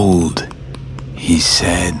behold, he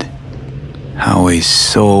said, how a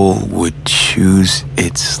soul would choose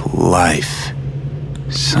its life.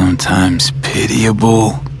 Sometimes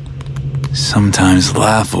pitiable, sometimes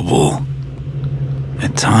laughable,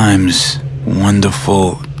 at times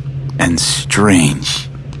wonderful and strange.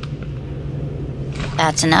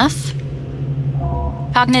 That's enough.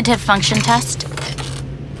 Cognitive function test.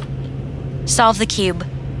 Solve the cube.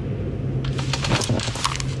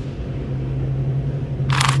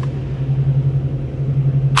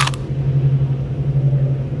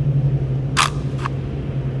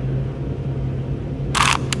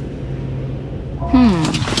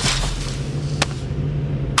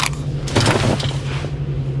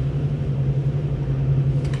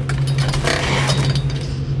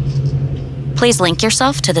 Please link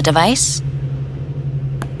yourself to the device.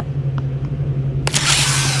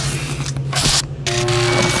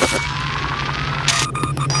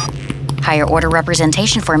 Higher order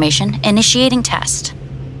representation formation, initiating test.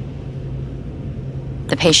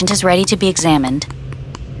 The patient is ready to be examined.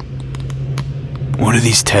 What are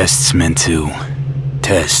these tests meant to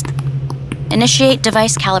test? Initiate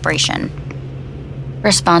device calibration.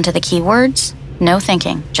 Respond to the keywords. No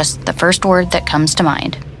thinking, just the first word that comes to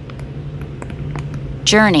mind.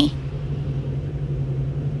 Journey.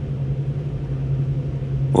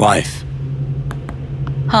 Life.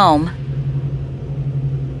 Home.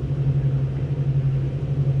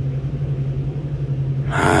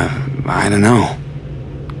 I don't know.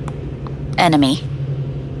 Enemy.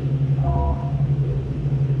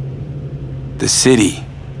 The city.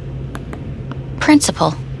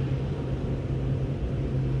 Principal.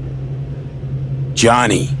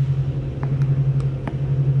 Johnny.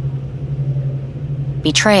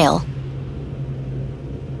 Betrayal.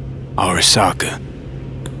 Arasaka.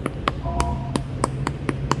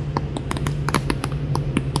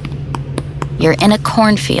 You're in a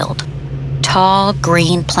cornfield. Tall,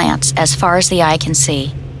 green plants as far as the eye can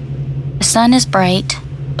see. The sun is bright,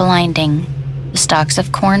 blinding. The stalks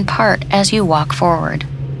of corn part as you walk forward.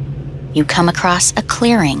 You come across a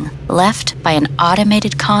clearing left by an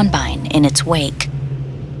automated combine in its wake.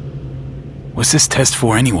 What's this test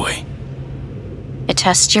for anyway? It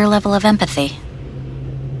tests your level of empathy.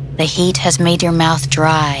 The heat has made your mouth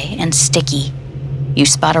dry and sticky. You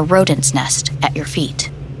spot a rodent's nest at your feet.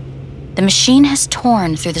 The machine has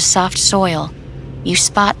torn through the soft soil. You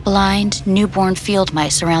spot blind, newborn field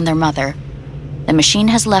mice around their mother. The machine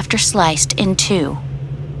has left her sliced in two.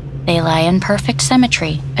 They lie in perfect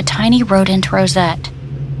symmetry, a tiny rodent rosette.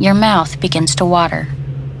 Your mouth begins to water.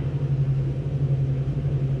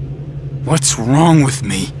 What's wrong with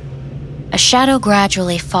me? A shadow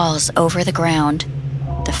gradually falls over the ground.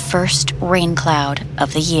 The first rain cloud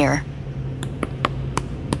of the year.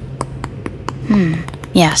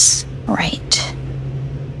 Yes, right.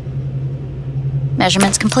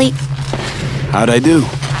 Measurements complete. How'd I do?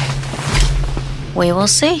 We will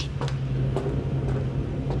see.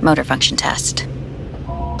 Motor function test.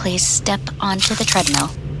 Please step onto the treadmill.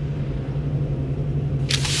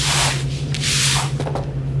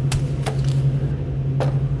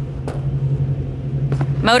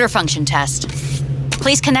 Motor function test.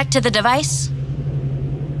 Please connect to the device.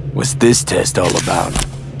 What's this test all about?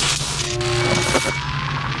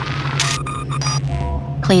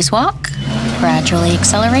 Please walk. Gradually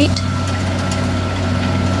accelerate.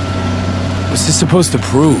 What's this supposed to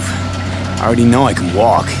prove? I already know I can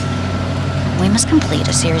walk. We must complete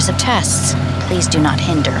a series of tests. Please do not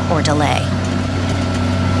hinder or delay.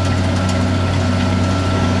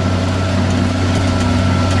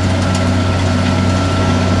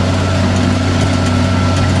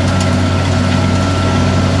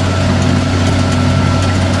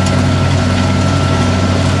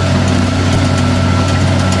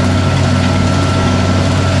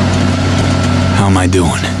 How am I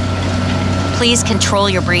doing? Please control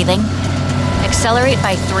your breathing. Accelerate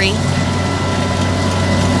by 3.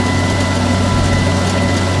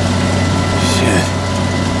 Shit.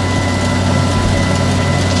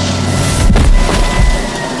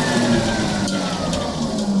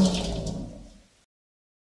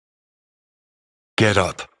 Get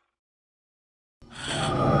up.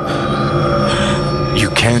 You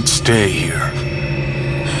can't stay here.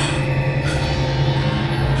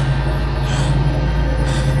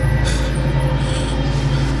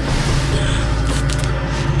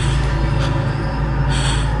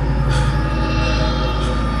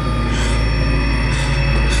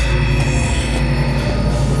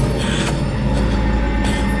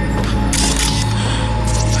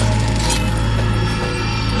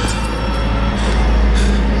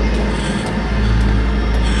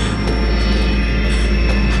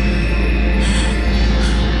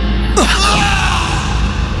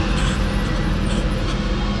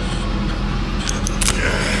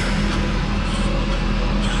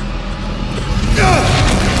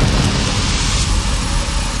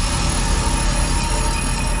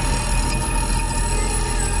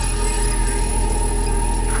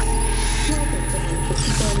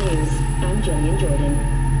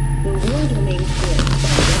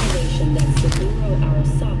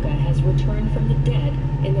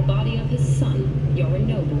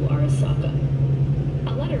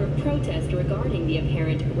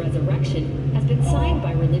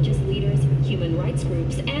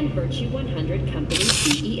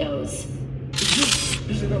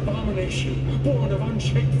 is an abomination born of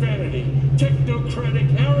unchecked vanity,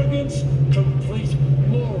 technocratic arrogance, complete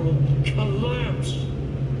moral collapse.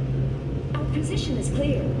 Our position is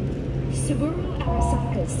clear. Subaru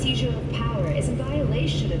Arasaka's seizure of power is in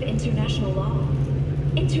violation of international law.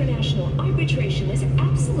 International arbitration is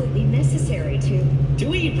absolutely necessary to... Do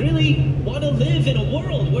we really want to live in a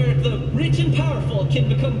world where the rich and powerful can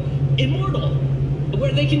become immortal?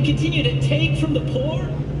 Where they can continue to take from the poor?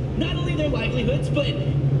 Not only their livelihoods, but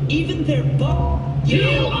even their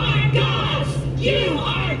You are gods! You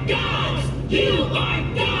are gods! You are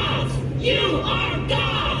gods! You are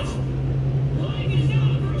gods!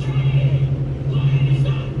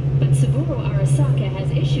 But Subaru Arasaka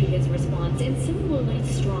has issued his response in similarly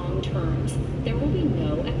strong terms. There will be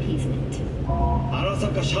no appeasement. 荒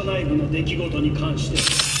坂社内部の出来事に関して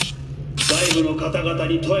外部の方々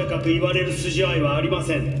にとやかく言われる筋合いはありま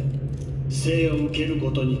せん。生を受けるこ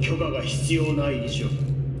とに許可が必要ない以上、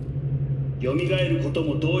蘇ること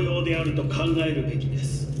も同様であると考えるべきで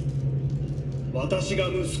す。私が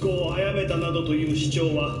息子を殺めたなどという主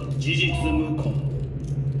張は事実無根。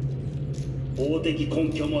法的根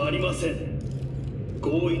拠もありません。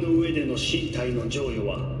合意の上での身体の贈与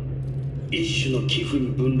は一種の寄付に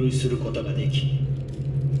分類することができ、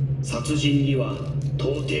殺人には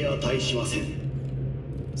到底値しません。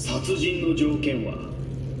殺人の条件は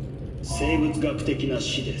生物学的な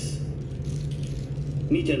死です。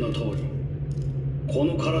見ての通り、こ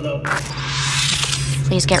の体を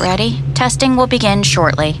Please get ready. Testing will begin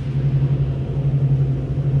shortly.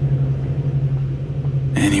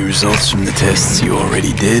 Any results from the tests you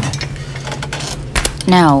already did?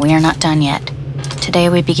 No, we are not done yet. Today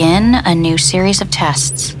we begin a new series of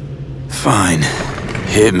tests. Fine.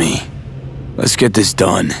 Hit me. Let's get this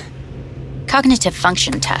done. Cognitive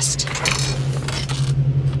function test.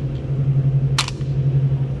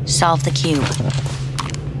 Solve the cube.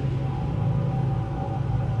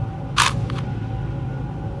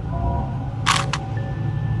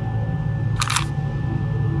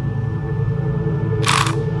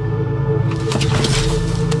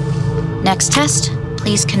 Next test,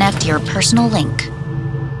 please connect your personal link.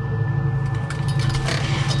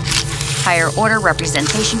 Higher order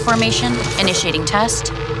representation formation, initiating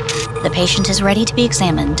test. The patient is ready to be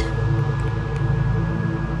examined.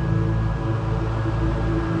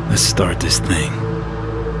 Let's start this thing.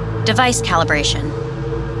 Device calibration.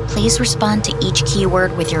 Please respond to each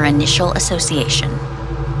keyword with your initial association.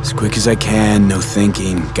 As quick as I can, no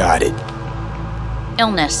thinking. Got it.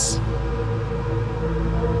 Illness.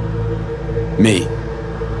 Me.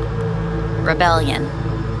 Rebellion.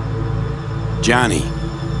 Johnny.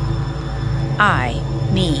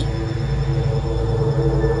 Me.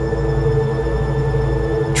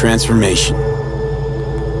 Transformation.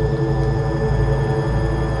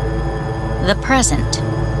 The present.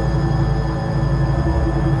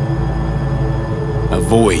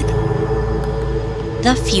 Avoid.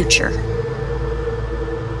 The future.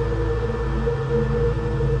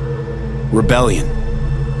 Rebellion.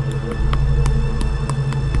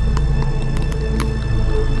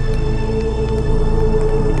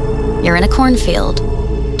 You're in a cornfield.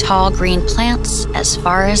 Tall green plants as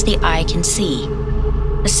far as the eye can see.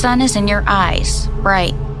 The sun is in your eyes,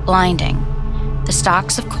 bright, blinding. The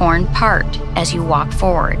stalks of corn part as you walk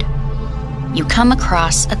forward. You come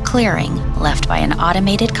across a clearing left by an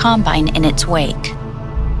automated combine in its wake.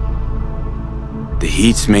 The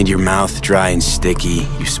heat's made your mouth dry and sticky.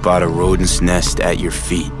 You spot a rodent's nest at your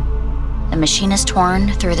feet. The machine is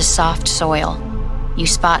torn through the soft soil. You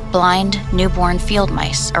spot blind, newborn field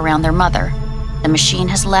mice around their mother. The machine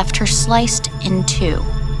has left her sliced in two.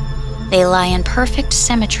 They lie in perfect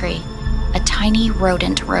symmetry, a tiny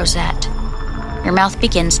rodent rosette. Your mouth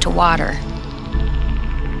begins to water.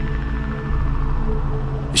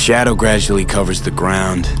 The shadow gradually covers the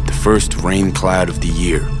ground, the first rain cloud of the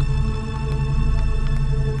year.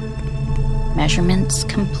 Measurements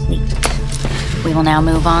complete. We will now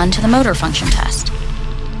move on to the motor function test.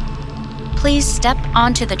 Please step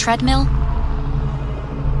onto the treadmill.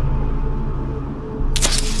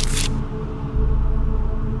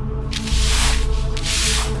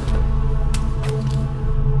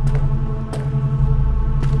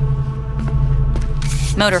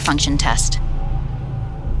 Motor function test.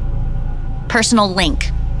 Personal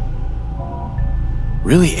link.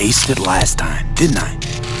 Really aced it last time, didn't I?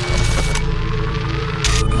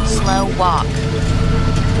 Slow walk.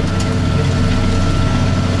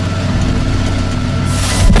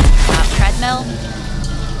 Treadmill.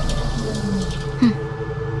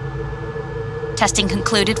 Testing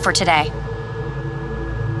concluded for today.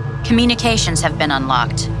 Communications have been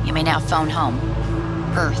unlocked. You may now phone home.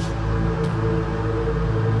 Earth.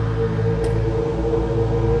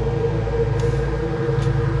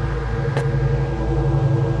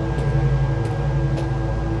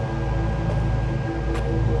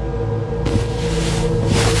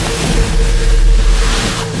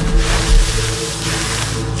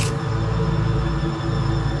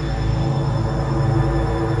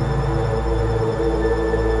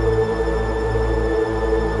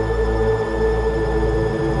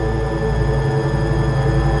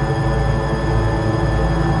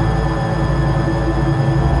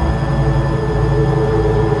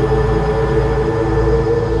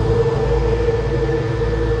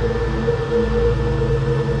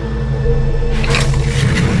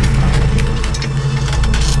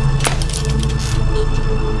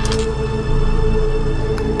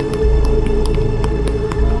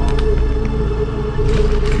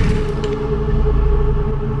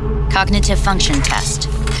 Cognitive function test.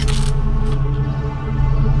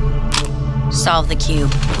 Solve the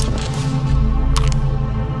cube.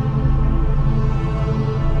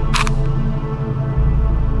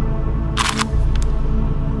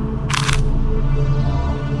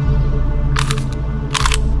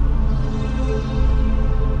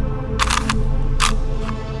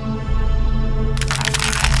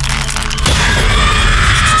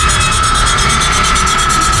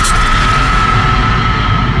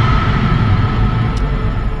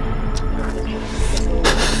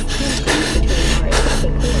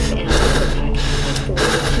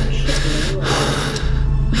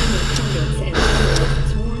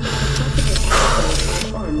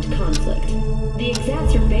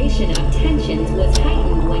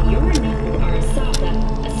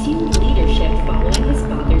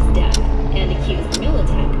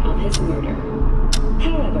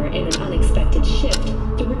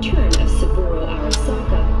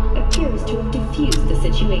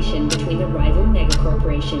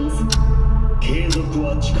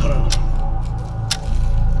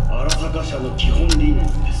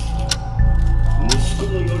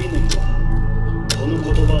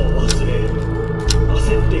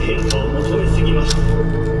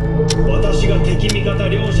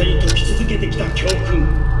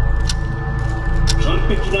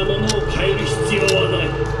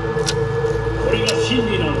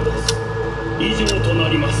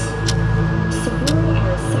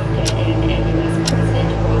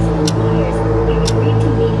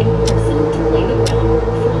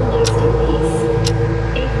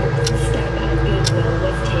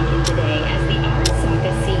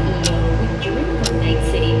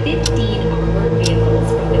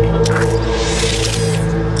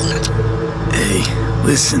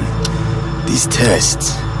 Listen, these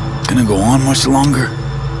tests gonna go on much longer?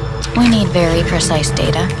 We need very precise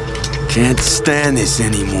data. Can't stand this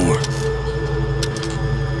anymore.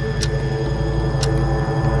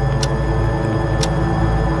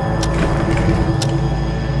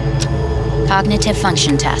 Cognitive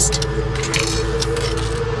function test.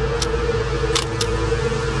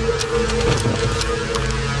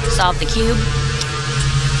 Solve the cube.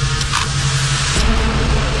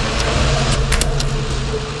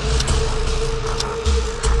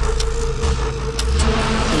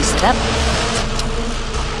 Up.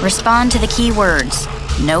 Respond to the key words.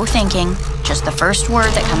 No thinking, just the first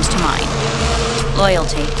word that comes to mind.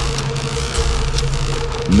 Loyalty.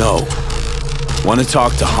 No. Want to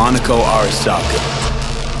talk to HANAKO Arasaka.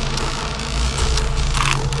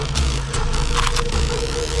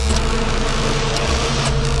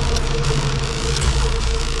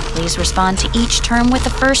 Please respond to each term with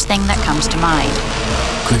the first thing that comes to mind.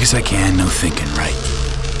 Quick as I can, no thinking, right?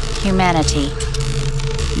 Humanity.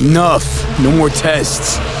 Enough! No more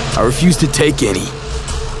tests. I refuse to take any.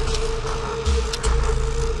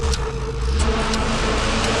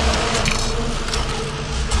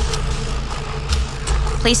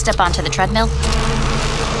 Please step onto the treadmill.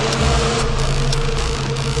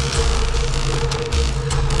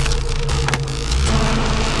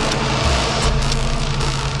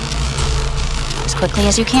 As quickly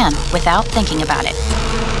as you can, without thinking about it.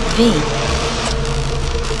 V.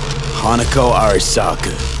 HANAKO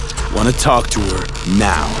Arasaka. Want to talk to her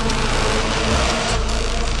now.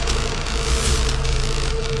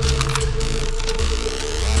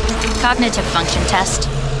 Cognitive function test.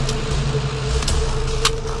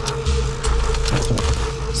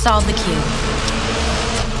 Solve the cube.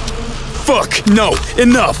 Fuck! No!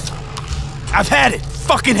 Enough! I've had it!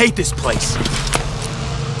 Fucking hate this place!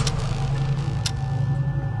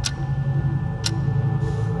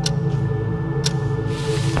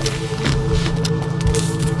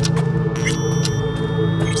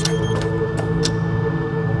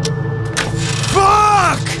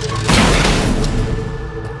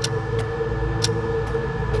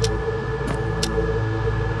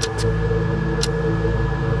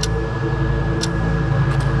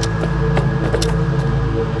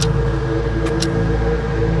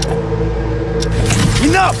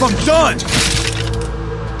 Enough! I'm done!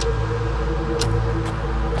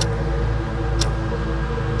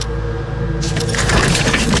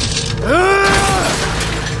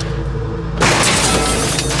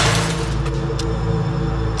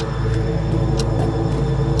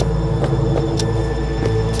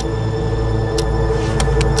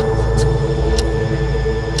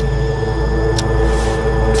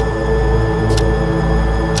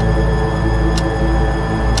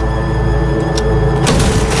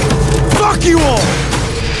 You all!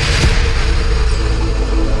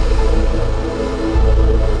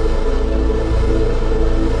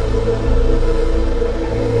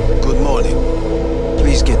 Good morning.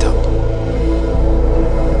 Please get up.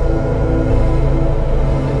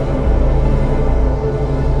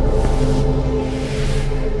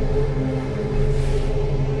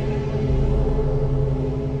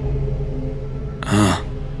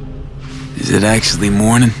 actually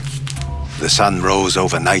morning? The sun rose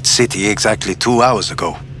over Night City exactly 2 hours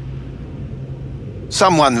ago.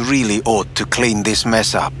 Someone really ought to clean this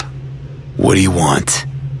mess up. What do you want?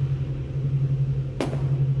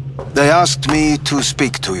 They asked me to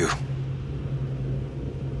speak to you.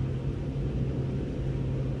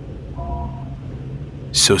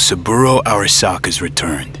 So Saburo Arasaka's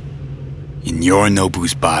returned. In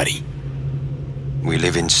Yorinobu's body. We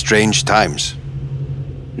live in strange times.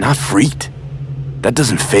 Not freaked? That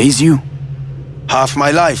doesn't faze you? Half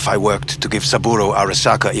my life I worked to give Saburo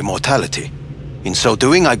Arasaka immortality. In so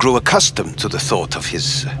doing, I grew accustomed to the thought of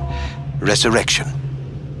his resurrection.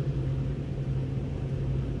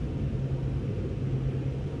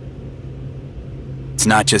 It's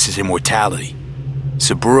not just his immortality.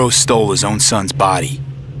 Saburo stole his own son's body.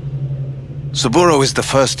 Saburo is the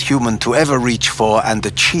first human to ever reach for and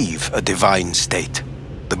achieve a divine state.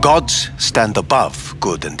 The gods stand above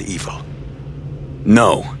good and evil.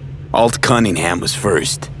 No, Alt Cunningham was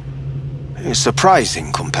first. A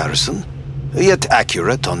surprising comparison, yet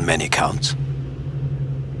accurate on many counts.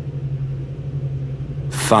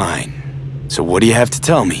 Fine. So what do you have to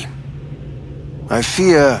tell me? I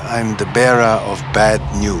fear I'm the bearer of bad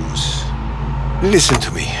news. Listen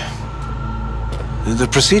to me. The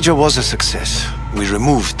procedure was a success. We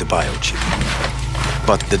removed the biochip.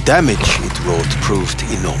 But the damage it wrought proved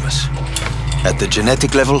enormous. At the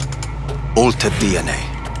genetic level, altered DNA.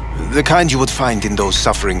 The kind you would find in those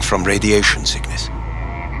suffering from radiation sickness.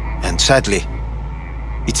 And sadly,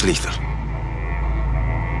 it's lethal.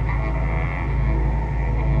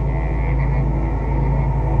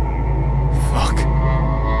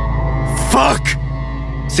 Fuck!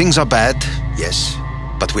 Things are bad, yes,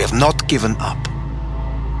 but we have not given up.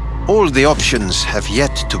 All the options have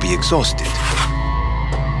yet to be exhausted.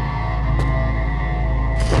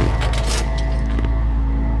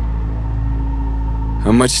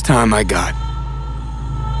 How much time I got?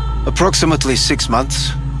 Approximately 6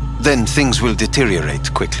 months. Then things will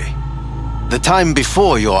deteriorate quickly. The time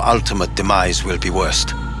before your ultimate demise will be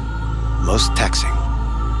worst. Most taxing.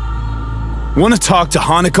 Want to talk to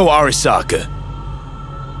HANAKO Arasaka?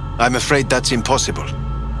 I'm afraid that's impossible.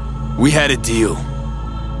 We had a deal.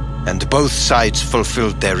 And both sides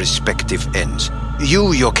fulfilled their respective ends.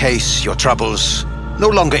 You, your case, your troubles, no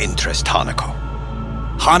longer interest HANAKO.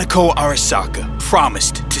 HANAKO Arasaka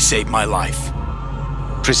promised to save my life.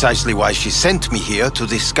 Precisely why she sent me here to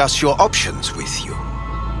discuss your options with you.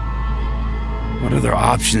 What other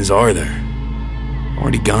options are there?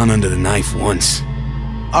 Already gone under the knife once.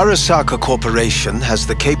 Arasaka Corporation has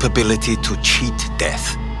the capability to cheat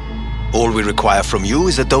death. All we require from you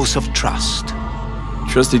is a dose of trust.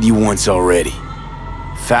 Trusted you once already.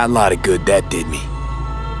 Fat lot of good that did me.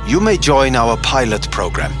 You may join our pilot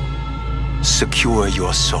program. Secure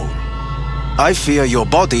your soul. I fear your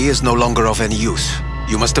body is no longer of any use.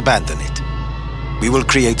 You must abandon it. We will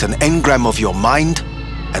create an engram of your mind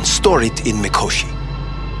and store it in Mikoshi.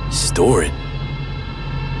 Store it?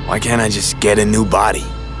 Why can't I just get a new body?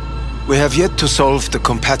 We have yet to solve the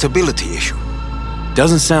compatibility issue.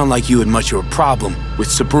 Doesn't sound like you had much of a problem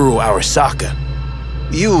with Saburo Arasaka.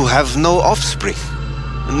 You have no offspring,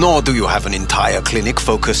 nor do you have an entire clinic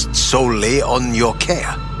focused solely on your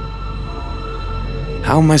care.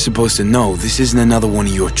 How am I supposed to know this isn't another one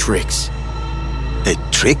of your tricks? A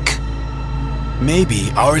trick?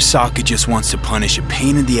 Maybe Arasaka just wants to punish a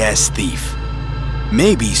pain-in-the-ass thief.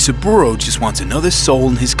 Maybe Saburo just wants another soul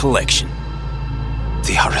in his collection.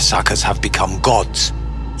 The Arasakas have become gods.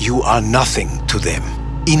 You are nothing to them.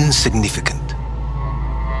 Insignificant.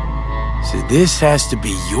 So this has to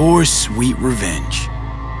be your sweet revenge.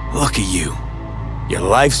 Look at you. Your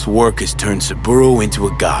life's work has turned Saburo into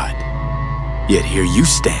a god. Yet here you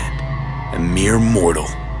stand, a mere mortal.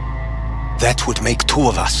 That would make two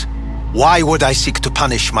of us. Why would I seek to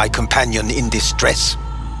punish my companion in distress?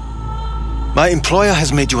 My employer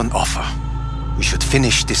has made you an offer. We should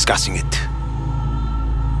finish discussing it.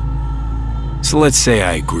 So let's say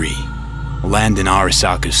I agree. Land in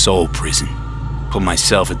Arasaka's soul prison. Put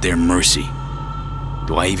myself at their mercy.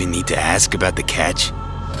 Do I even need to ask about the catch?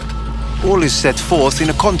 All is set forth in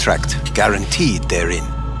a contract, guaranteed therein.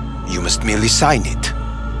 You must merely sign it.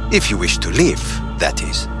 If you wish to live, that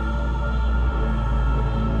is.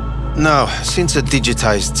 Now, since a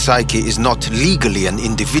digitized psyche is not legally an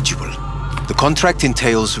individual, the contract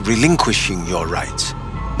entails relinquishing your rights.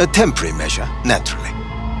 A temporary measure, naturally.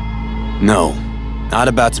 No, not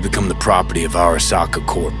about to become the property of Arasaka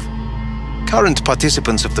Corp. Current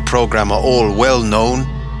participants of the program are all well-known,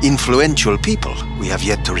 influential people. We have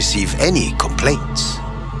yet to receive any complaints.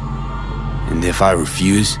 And if I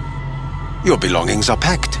refuse? Your belongings are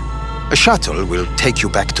packed. A shuttle will take you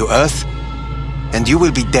back to Earth, and you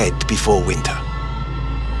will be dead before winter.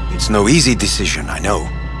 It's no easy decision, I know.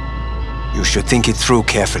 You should think it through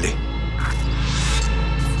carefully.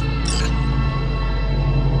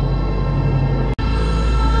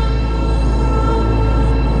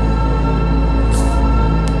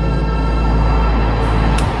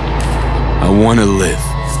 I want to live.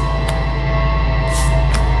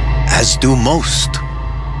 As do most.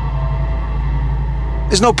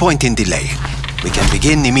 There's no point in delaying. We can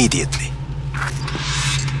begin immediately.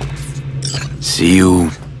 See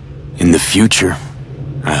you in the future,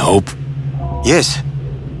 I hope. Yes,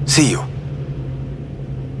 see you.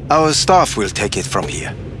 Our staff will take it from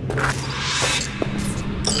here.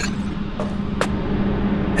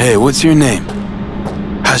 Hey, what's your name?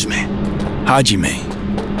 Hajime.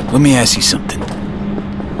 Let me ask you something.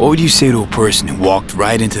 What would you say to a person who walked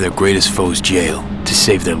right into their greatest foe's jail to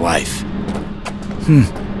save their life?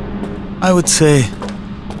 I would say,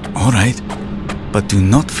 all right, but do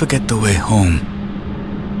not forget the way home.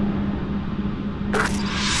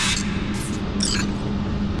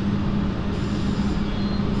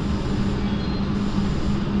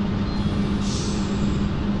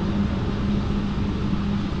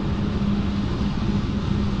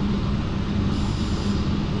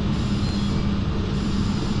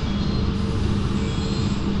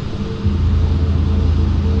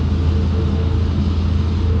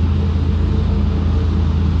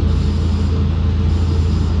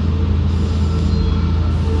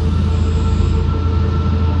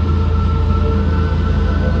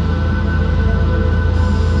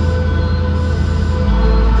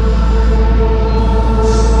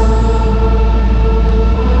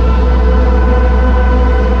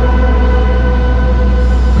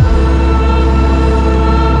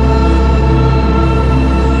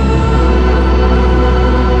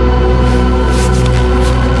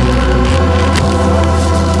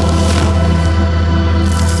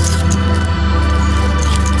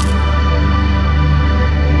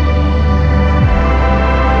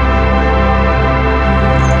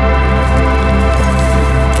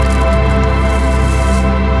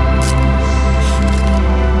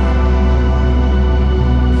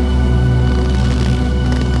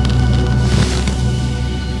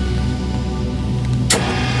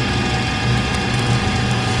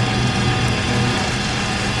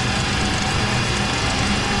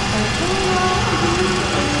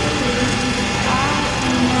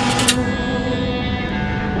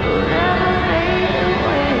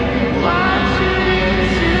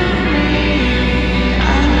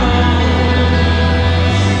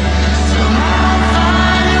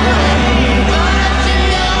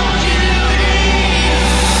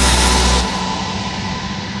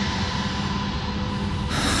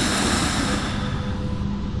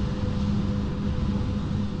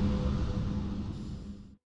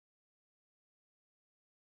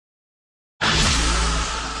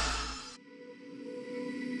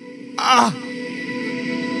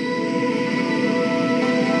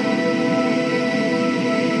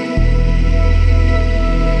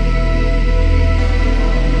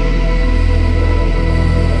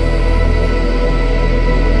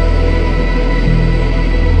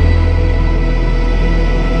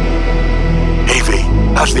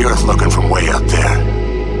 How's the Earth looking from way up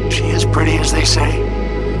there? She as pretty as they say?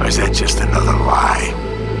 Or is that just another lie?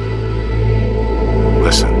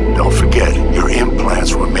 Listen, don't forget, your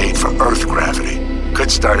implants were made for Earth gravity.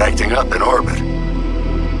 Could start acting up in orbit.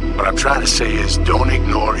 What I'm trying to say is, don't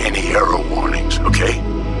ignore any error warnings, okay?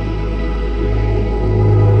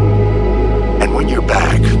 And when you're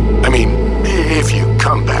back, I mean, if you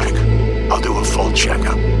come back, I'll do a full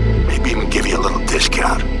checkup. Maybe even give you a little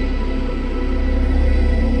discount.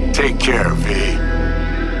 Take care, V.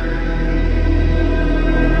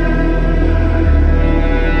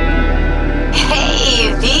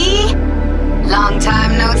 Hey, V! Long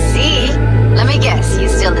time no see. Let me guess, you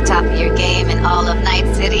still the top of your game in all of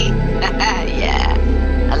Night City? Yeah,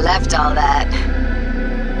 I left all that.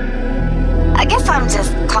 I guess I'm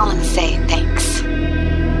just calling to say thanks.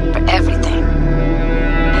 For everything.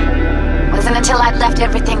 Wasn't until I'd left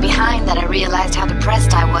everything behind that I realized how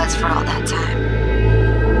depressed I was for all that time.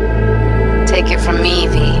 Take it from me,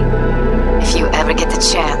 V. If you ever get the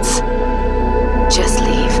chance, just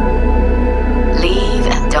leave. Leave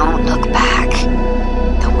and don't look back.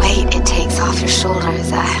 The weight it takes off your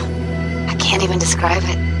shoulders, I can't even describe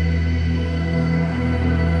it.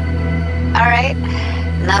 Alright,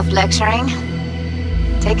 enough lecturing.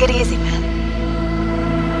 Take it easy, man.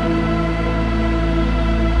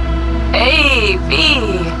 Hey,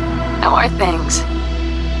 V! How are things?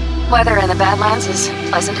 Weather in the Badlands is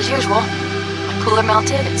pleasant as usual. cooler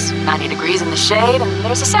melted, it's 90 degrees in the shade, and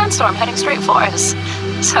there's a sandstorm heading straight for us.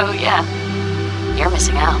 So yeah, you're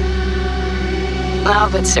missing out. No,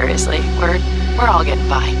 but seriously, we're all getting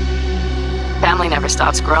by. Family never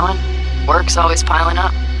stops growing. Work's always piling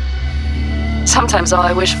up. Sometimes all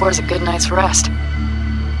I wish for is a good night's rest.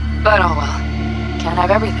 But oh well. Can't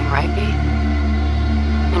have everything, right, B?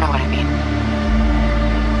 You know what I mean.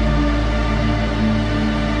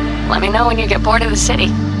 Let me know when you get bored of the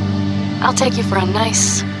city. I'll take you for a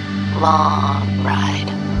nice, long ride.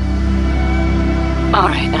 All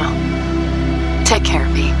right, now. Take care,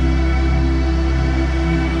 B.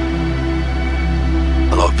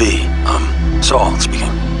 Hello, B. Saul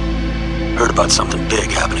speaking. Heard about something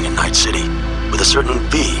big happening in Night City, with a certain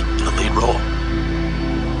V in the lead role.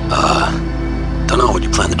 Don't know what you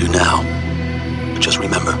plan to do now, but just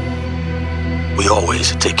remember, we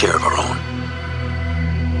always take care of our own.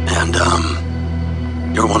 And,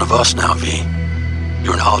 you're one of us now, V.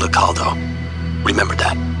 You're an Aldecaldo. Remember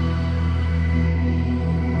that.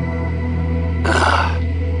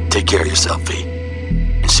 Take care of yourself, V.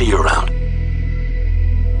 And see you around.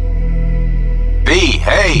 V,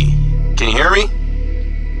 hey! Can you hear me?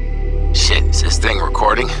 Shit, is this thing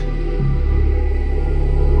recording?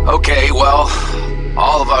 Okay, well,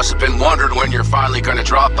 all of us have been wondering when you're finally gonna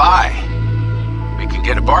drop by. We can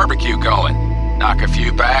get a barbecue going, knock a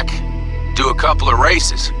few back, do a couple of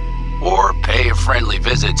races, or pay a friendly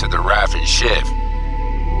visit to the Raff and Shiv.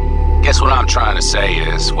 Guess what I'm trying to say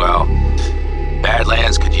is, well,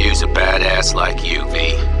 Badlands could use a badass like you,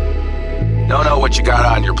 V. Don't know what you got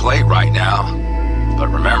on your plate right now, but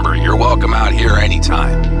remember, you're welcome out here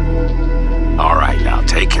anytime. All right, now,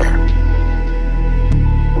 take care.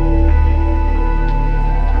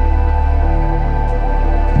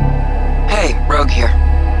 Hey, Rogue here.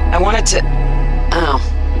 I wanted to... Oh,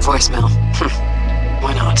 voicemail.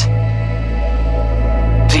 Why not?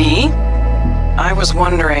 V? I was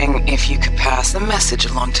wondering if you could pass a message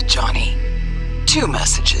along to Johnny. 2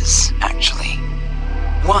 messages, actually.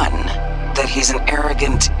 One, that he's an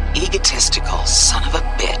arrogant, egotistical son of a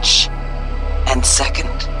bitch. And second,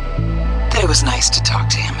 that it was nice to talk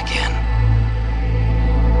to him again.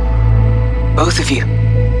 Both of you,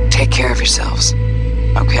 take care of yourselves,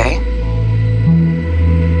 okay?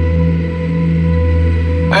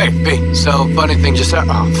 Hey, B, so funny thing just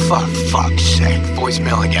happened. Oh, fuck's sake,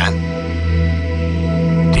 voicemail again.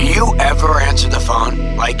 Do you ever answer the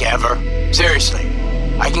phone? Like ever? Seriously,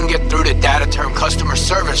 I can get through to data term customer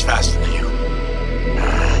service faster than you.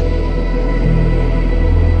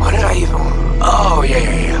 What did I even... Oh,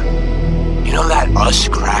 yeah. You know that Us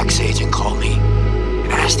Cracks agent called me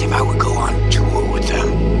and asked if I would go on tour with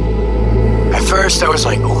them? At first I was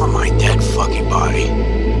like, over my dead fucking body.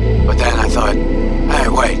 But then I thought, hey,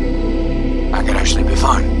 wait, I could actually be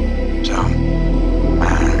fun. So,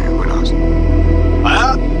 who knows?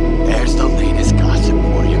 Well, there's the latest gossip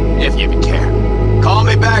for you, if you even care. Call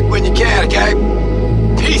me back when you can, okay?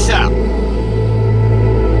 Peace out.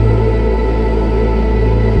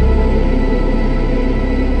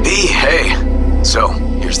 B, hey. So,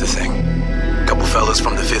 here's the thing. A couple fellas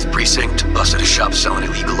from the 5th Precinct busted a shop selling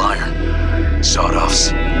illegal iron.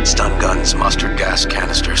 Sawed-offs, stun guns, mustard gas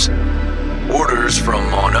canisters. Orders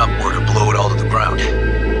from on up were to blow it all to the ground.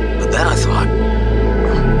 But then I thought,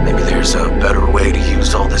 maybe there's a better way to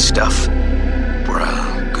use all this stuff for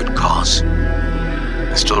a good cause.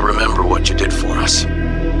 I still remember what you did for us.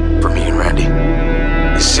 For me and Randy.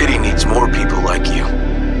 The city needs more people like you.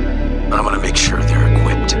 And I'm gonna make sure they're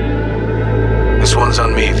equipped. This one's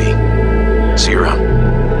on me, V. See you around.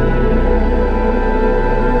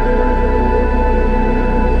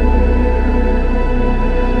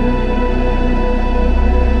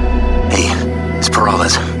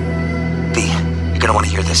 Peralez. V, you're gonna want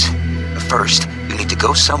to hear this. But first, you need to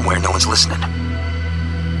go somewhere no one's listening.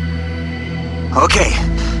 Okay,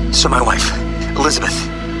 so my wife, Elizabeth,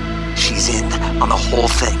 she's in on the whole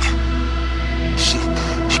thing.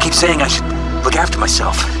 She keeps saying I should look after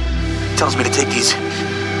myself. Tells me to take these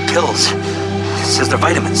pills. Says they're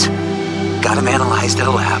vitamins. Got them analyzed at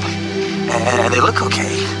a lab. And they look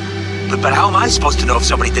okay. But how am I supposed to know if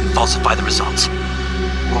somebody didn't falsify the results?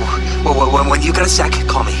 Well, when you got a sec,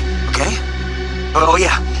 call me, okay? Oh,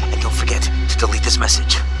 yeah, and don't forget to delete this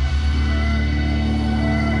message.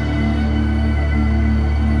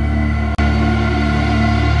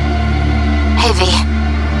 Hey, V.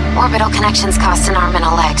 Orbital connections cost an arm and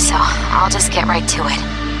a leg, so I'll just get right to it.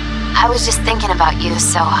 I was just thinking about you,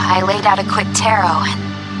 so I laid out a quick tarot and...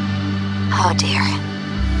 Oh, dear.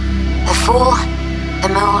 The Fool, the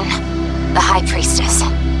Moon, the High Priestess.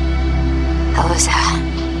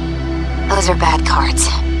 Those are bad cards.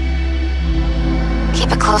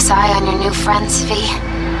 Keep a close eye on your new friends, V.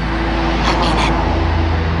 I mean it.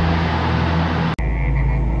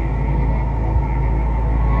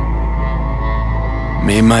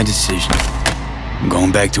 Made my decision. I'm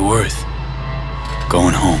going back to Earth.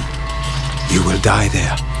 Going home. You will die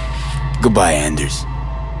there. Goodbye, Anders.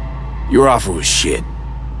 Your offer was shit.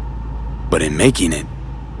 But in making it,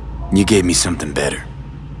 you gave me something better.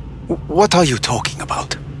 What are you talking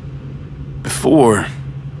about? Before,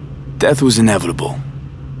 death was inevitable.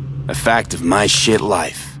 A fact of my shit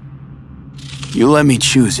life. You let me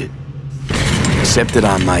choose it. Accept it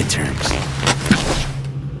on my terms.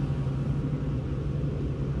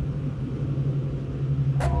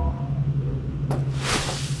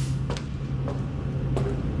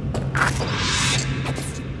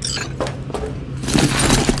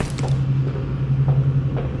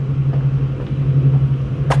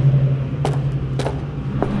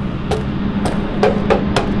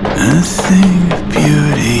 A thing of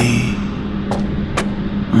beauty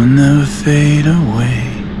will never fade away.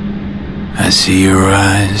 I see your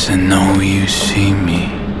eyes, I know you see me.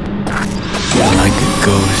 You're like a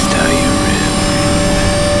ghost, how you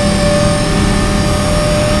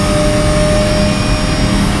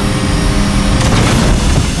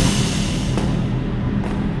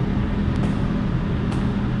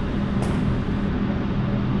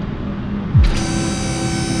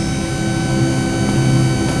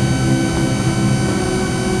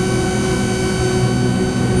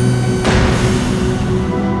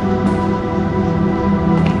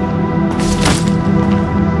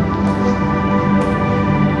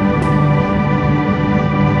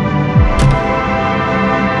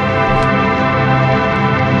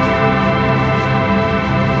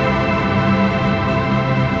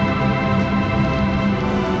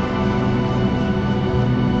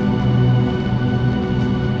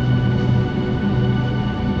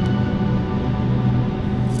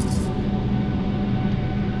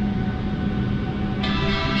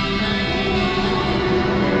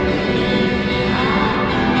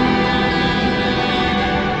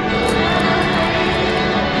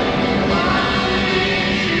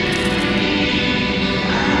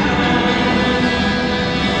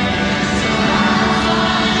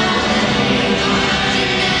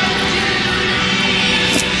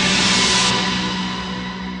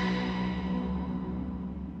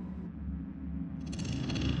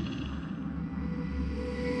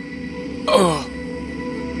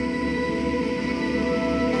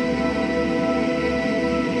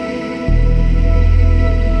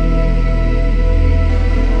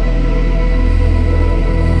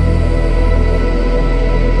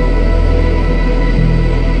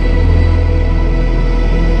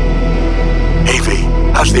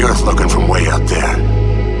How's the Earth looking from way up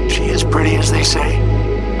there? She as pretty as they say?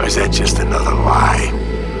 Or is that just another lie?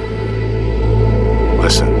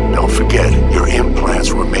 Listen, don't forget, your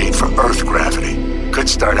implants were made for Earth gravity. Could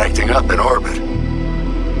start acting up in orbit.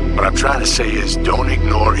 What I'm trying to say is, don't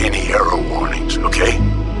ignore any error warnings, okay?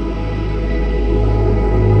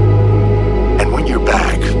 And when you're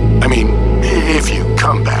back, I mean, if you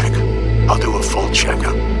come back, I'll do a full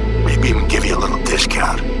checkup. Maybe even give you a little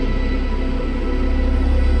discount.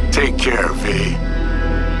 Take care, V.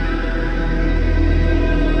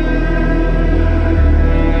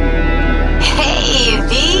 Hey,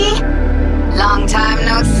 V! Long time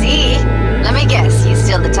no see. Let me guess, you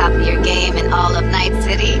still the top of your game in all of Night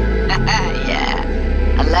City? Yeah,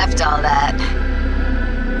 I left all that.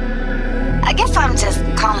 I guess I'm just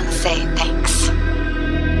calling to say thanks.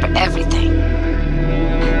 For everything.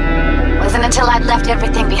 Wasn't until I'd left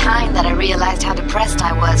everything behind that I realized how depressed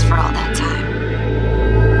I was for all that time.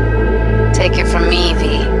 Take it from me, V.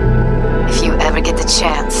 If you ever get the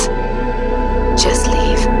chance, just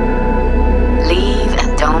leave. Leave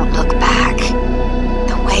and don't look back.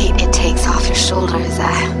 The weight it takes off your shoulders,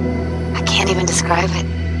 I can't even describe it.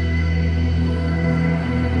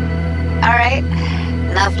 Alright,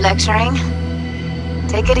 enough lecturing.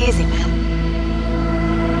 Take it easy, man.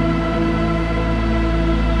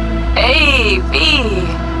 Hey, V!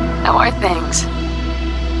 How are things?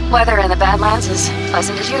 Weather in the Badlands is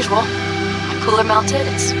pleasant as usual. Cooler melted,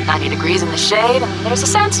 it's 90 degrees in the shade, and there's a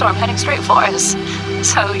sandstorm heading straight for us.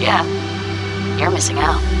 So yeah, you're missing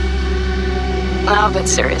out. No, but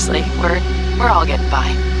seriously, we're all getting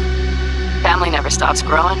by. Family never stops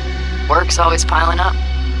growing. Work's always piling up.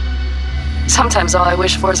 Sometimes all I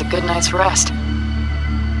wish for is a good night's rest.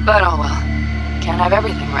 But oh well, can't have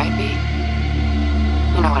everything, right, V?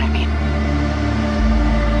 You know what I mean.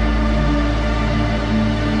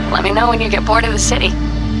 Let me know when you get bored of the city.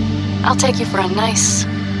 I'll take you for a nice,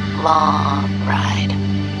 long ride.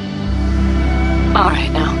 All right,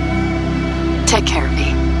 now, Take care, V.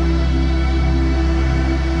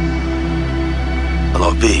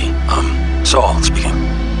 Hello, V. Saul speaking.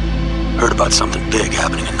 Heard about something big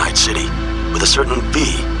happening in Night City, with a certain V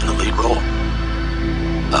in the lead role.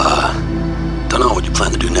 Don't know what you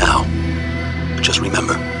plan to do now, but just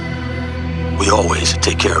remember, we always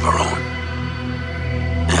take care of our own.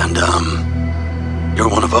 And, you're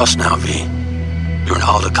one of us now, V. You're an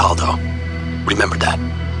Aldecaldo. Remember that.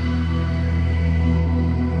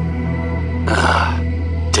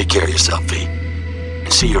 Take care of yourself, V.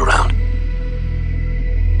 And see you around.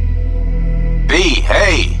 V,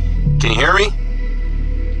 hey! Can you hear me?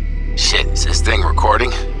 Shit, is this thing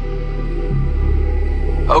recording?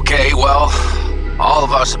 Okay, well, all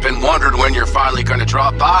of us have been wondering when you're finally gonna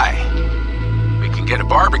drop by. We can get a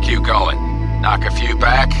barbecue going, knock a few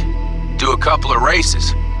back, do a couple of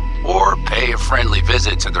races, or pay a friendly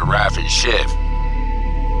visit to the Raff and Shiv.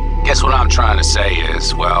 Guess what I'm trying to say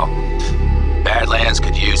is, well, Badlands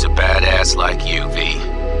could use a badass like you, V.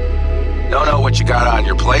 Don't know what you got on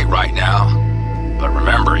your plate right now, but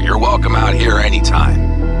remember, you're welcome out here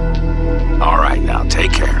anytime. All right, now,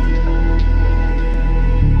 take care.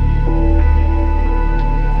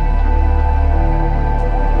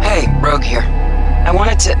 Hey, Rogue here. I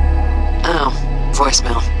wanted to... Oh,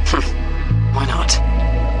 voicemail. Why not?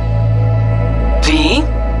 V?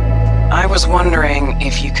 I was wondering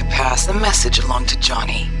if you could pass the message along to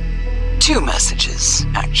Johnny. 2 messages,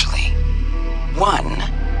 actually. One,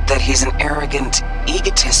 that he's an arrogant,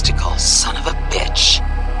 egotistical son of a bitch.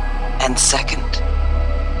 And second,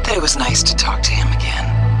 that it was nice to talk to him again.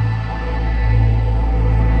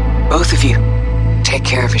 Both of you, take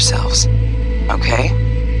care of yourselves, okay?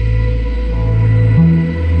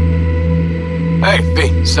 Hey,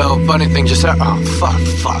 V, so funny thing just happened. Oh,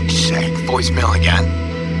 fuck's sake, voicemail again.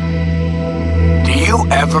 Do you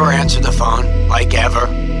ever answer the phone? Like ever?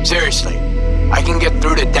 Seriously, I can get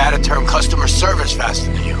through to data term customer service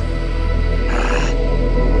faster than you.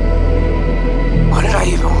 What did I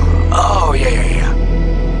even... Oh, yeah.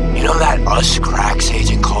 You know that Us Cracks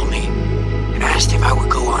agent called me and asked if I would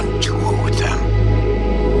go on tour with them.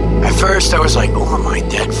 At first, I was like, over my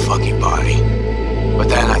dead fucking body. But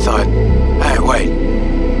then I thought, hey, wait,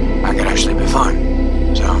 I could actually be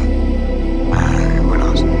fun. So, what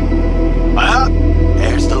else? Well,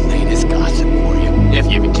 there's the latest gossip for you, if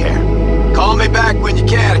you even care. Call me back when you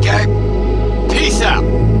can, okay? Peace out.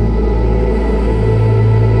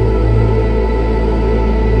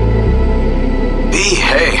 V,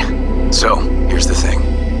 hey. So, here's the thing.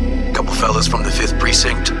 A couple fellas from the 5th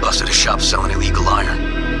Precinct busted a shop selling illegal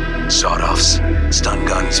iron. Sawed-offs, stun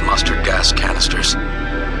guns, mustard gas canisters.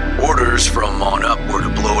 Orders from on up were to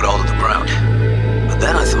blow it all to the ground. But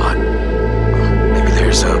then I thought, maybe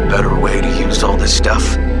there's a better way to use all this stuff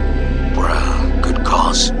for a good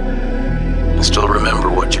cause. I still remember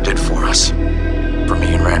what you did for us. For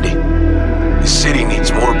me and Randy. The city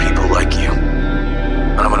needs more people like you.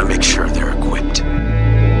 And I'm gonna make sure they're equipped.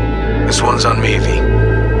 This one's on me,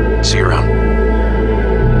 V. See you around.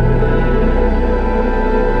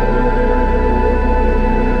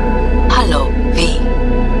 Hello, V.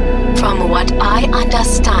 From what I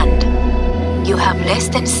understand, you have less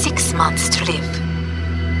than 6 months to live.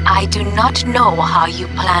 I do not know how you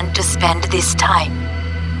plan to spend this time.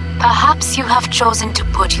 Perhaps you have chosen to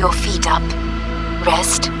put your feet up,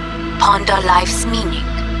 rest, ponder life's meaning.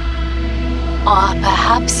 Or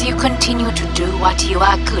perhaps you continue to do what you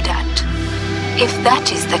are good at. If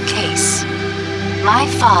that is the case, my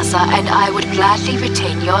father and I would gladly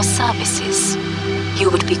retain your services. You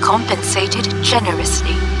would be compensated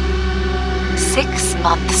generously. 6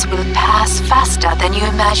 months will pass faster than you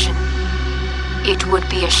imagine. It would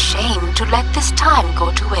be a shame to let this time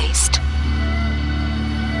go to waste.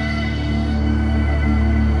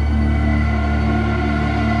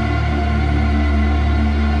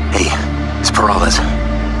 Hey, it's Peralez.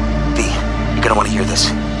 V, you're gonna want to hear this.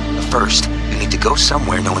 But first, you need to go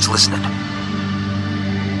somewhere no one's listening.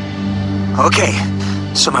 Okay,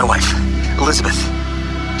 so my wife, Elizabeth,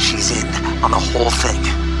 she's in on the whole thing.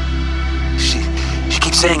 She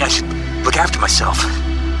keeps saying I should look after myself.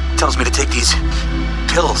 Tells me to take these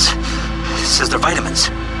pills. Says they're vitamins.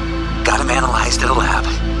 Got them analyzed at a lab.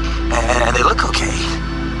 And they look okay.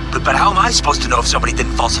 But how am I supposed to know if somebody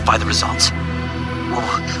didn't falsify the results?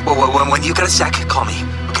 Well, when you got a sec, call me,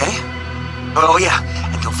 okay? Oh yeah,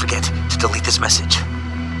 and don't forget to delete this message.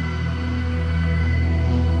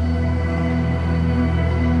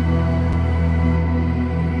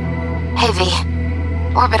 Hey, V.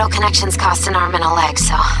 Orbital connections cost an arm and a leg,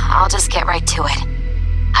 so I'll just get right to it.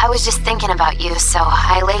 I was just thinking about you, so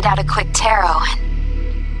I laid out a quick tarot and...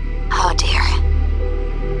 Oh dear.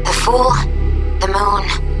 The Fool, the moon,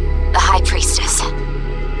 the High Priestess.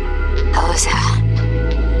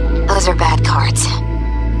 Those are bad cards.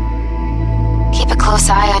 Keep a close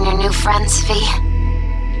eye on your new friends, V.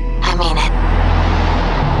 I mean it.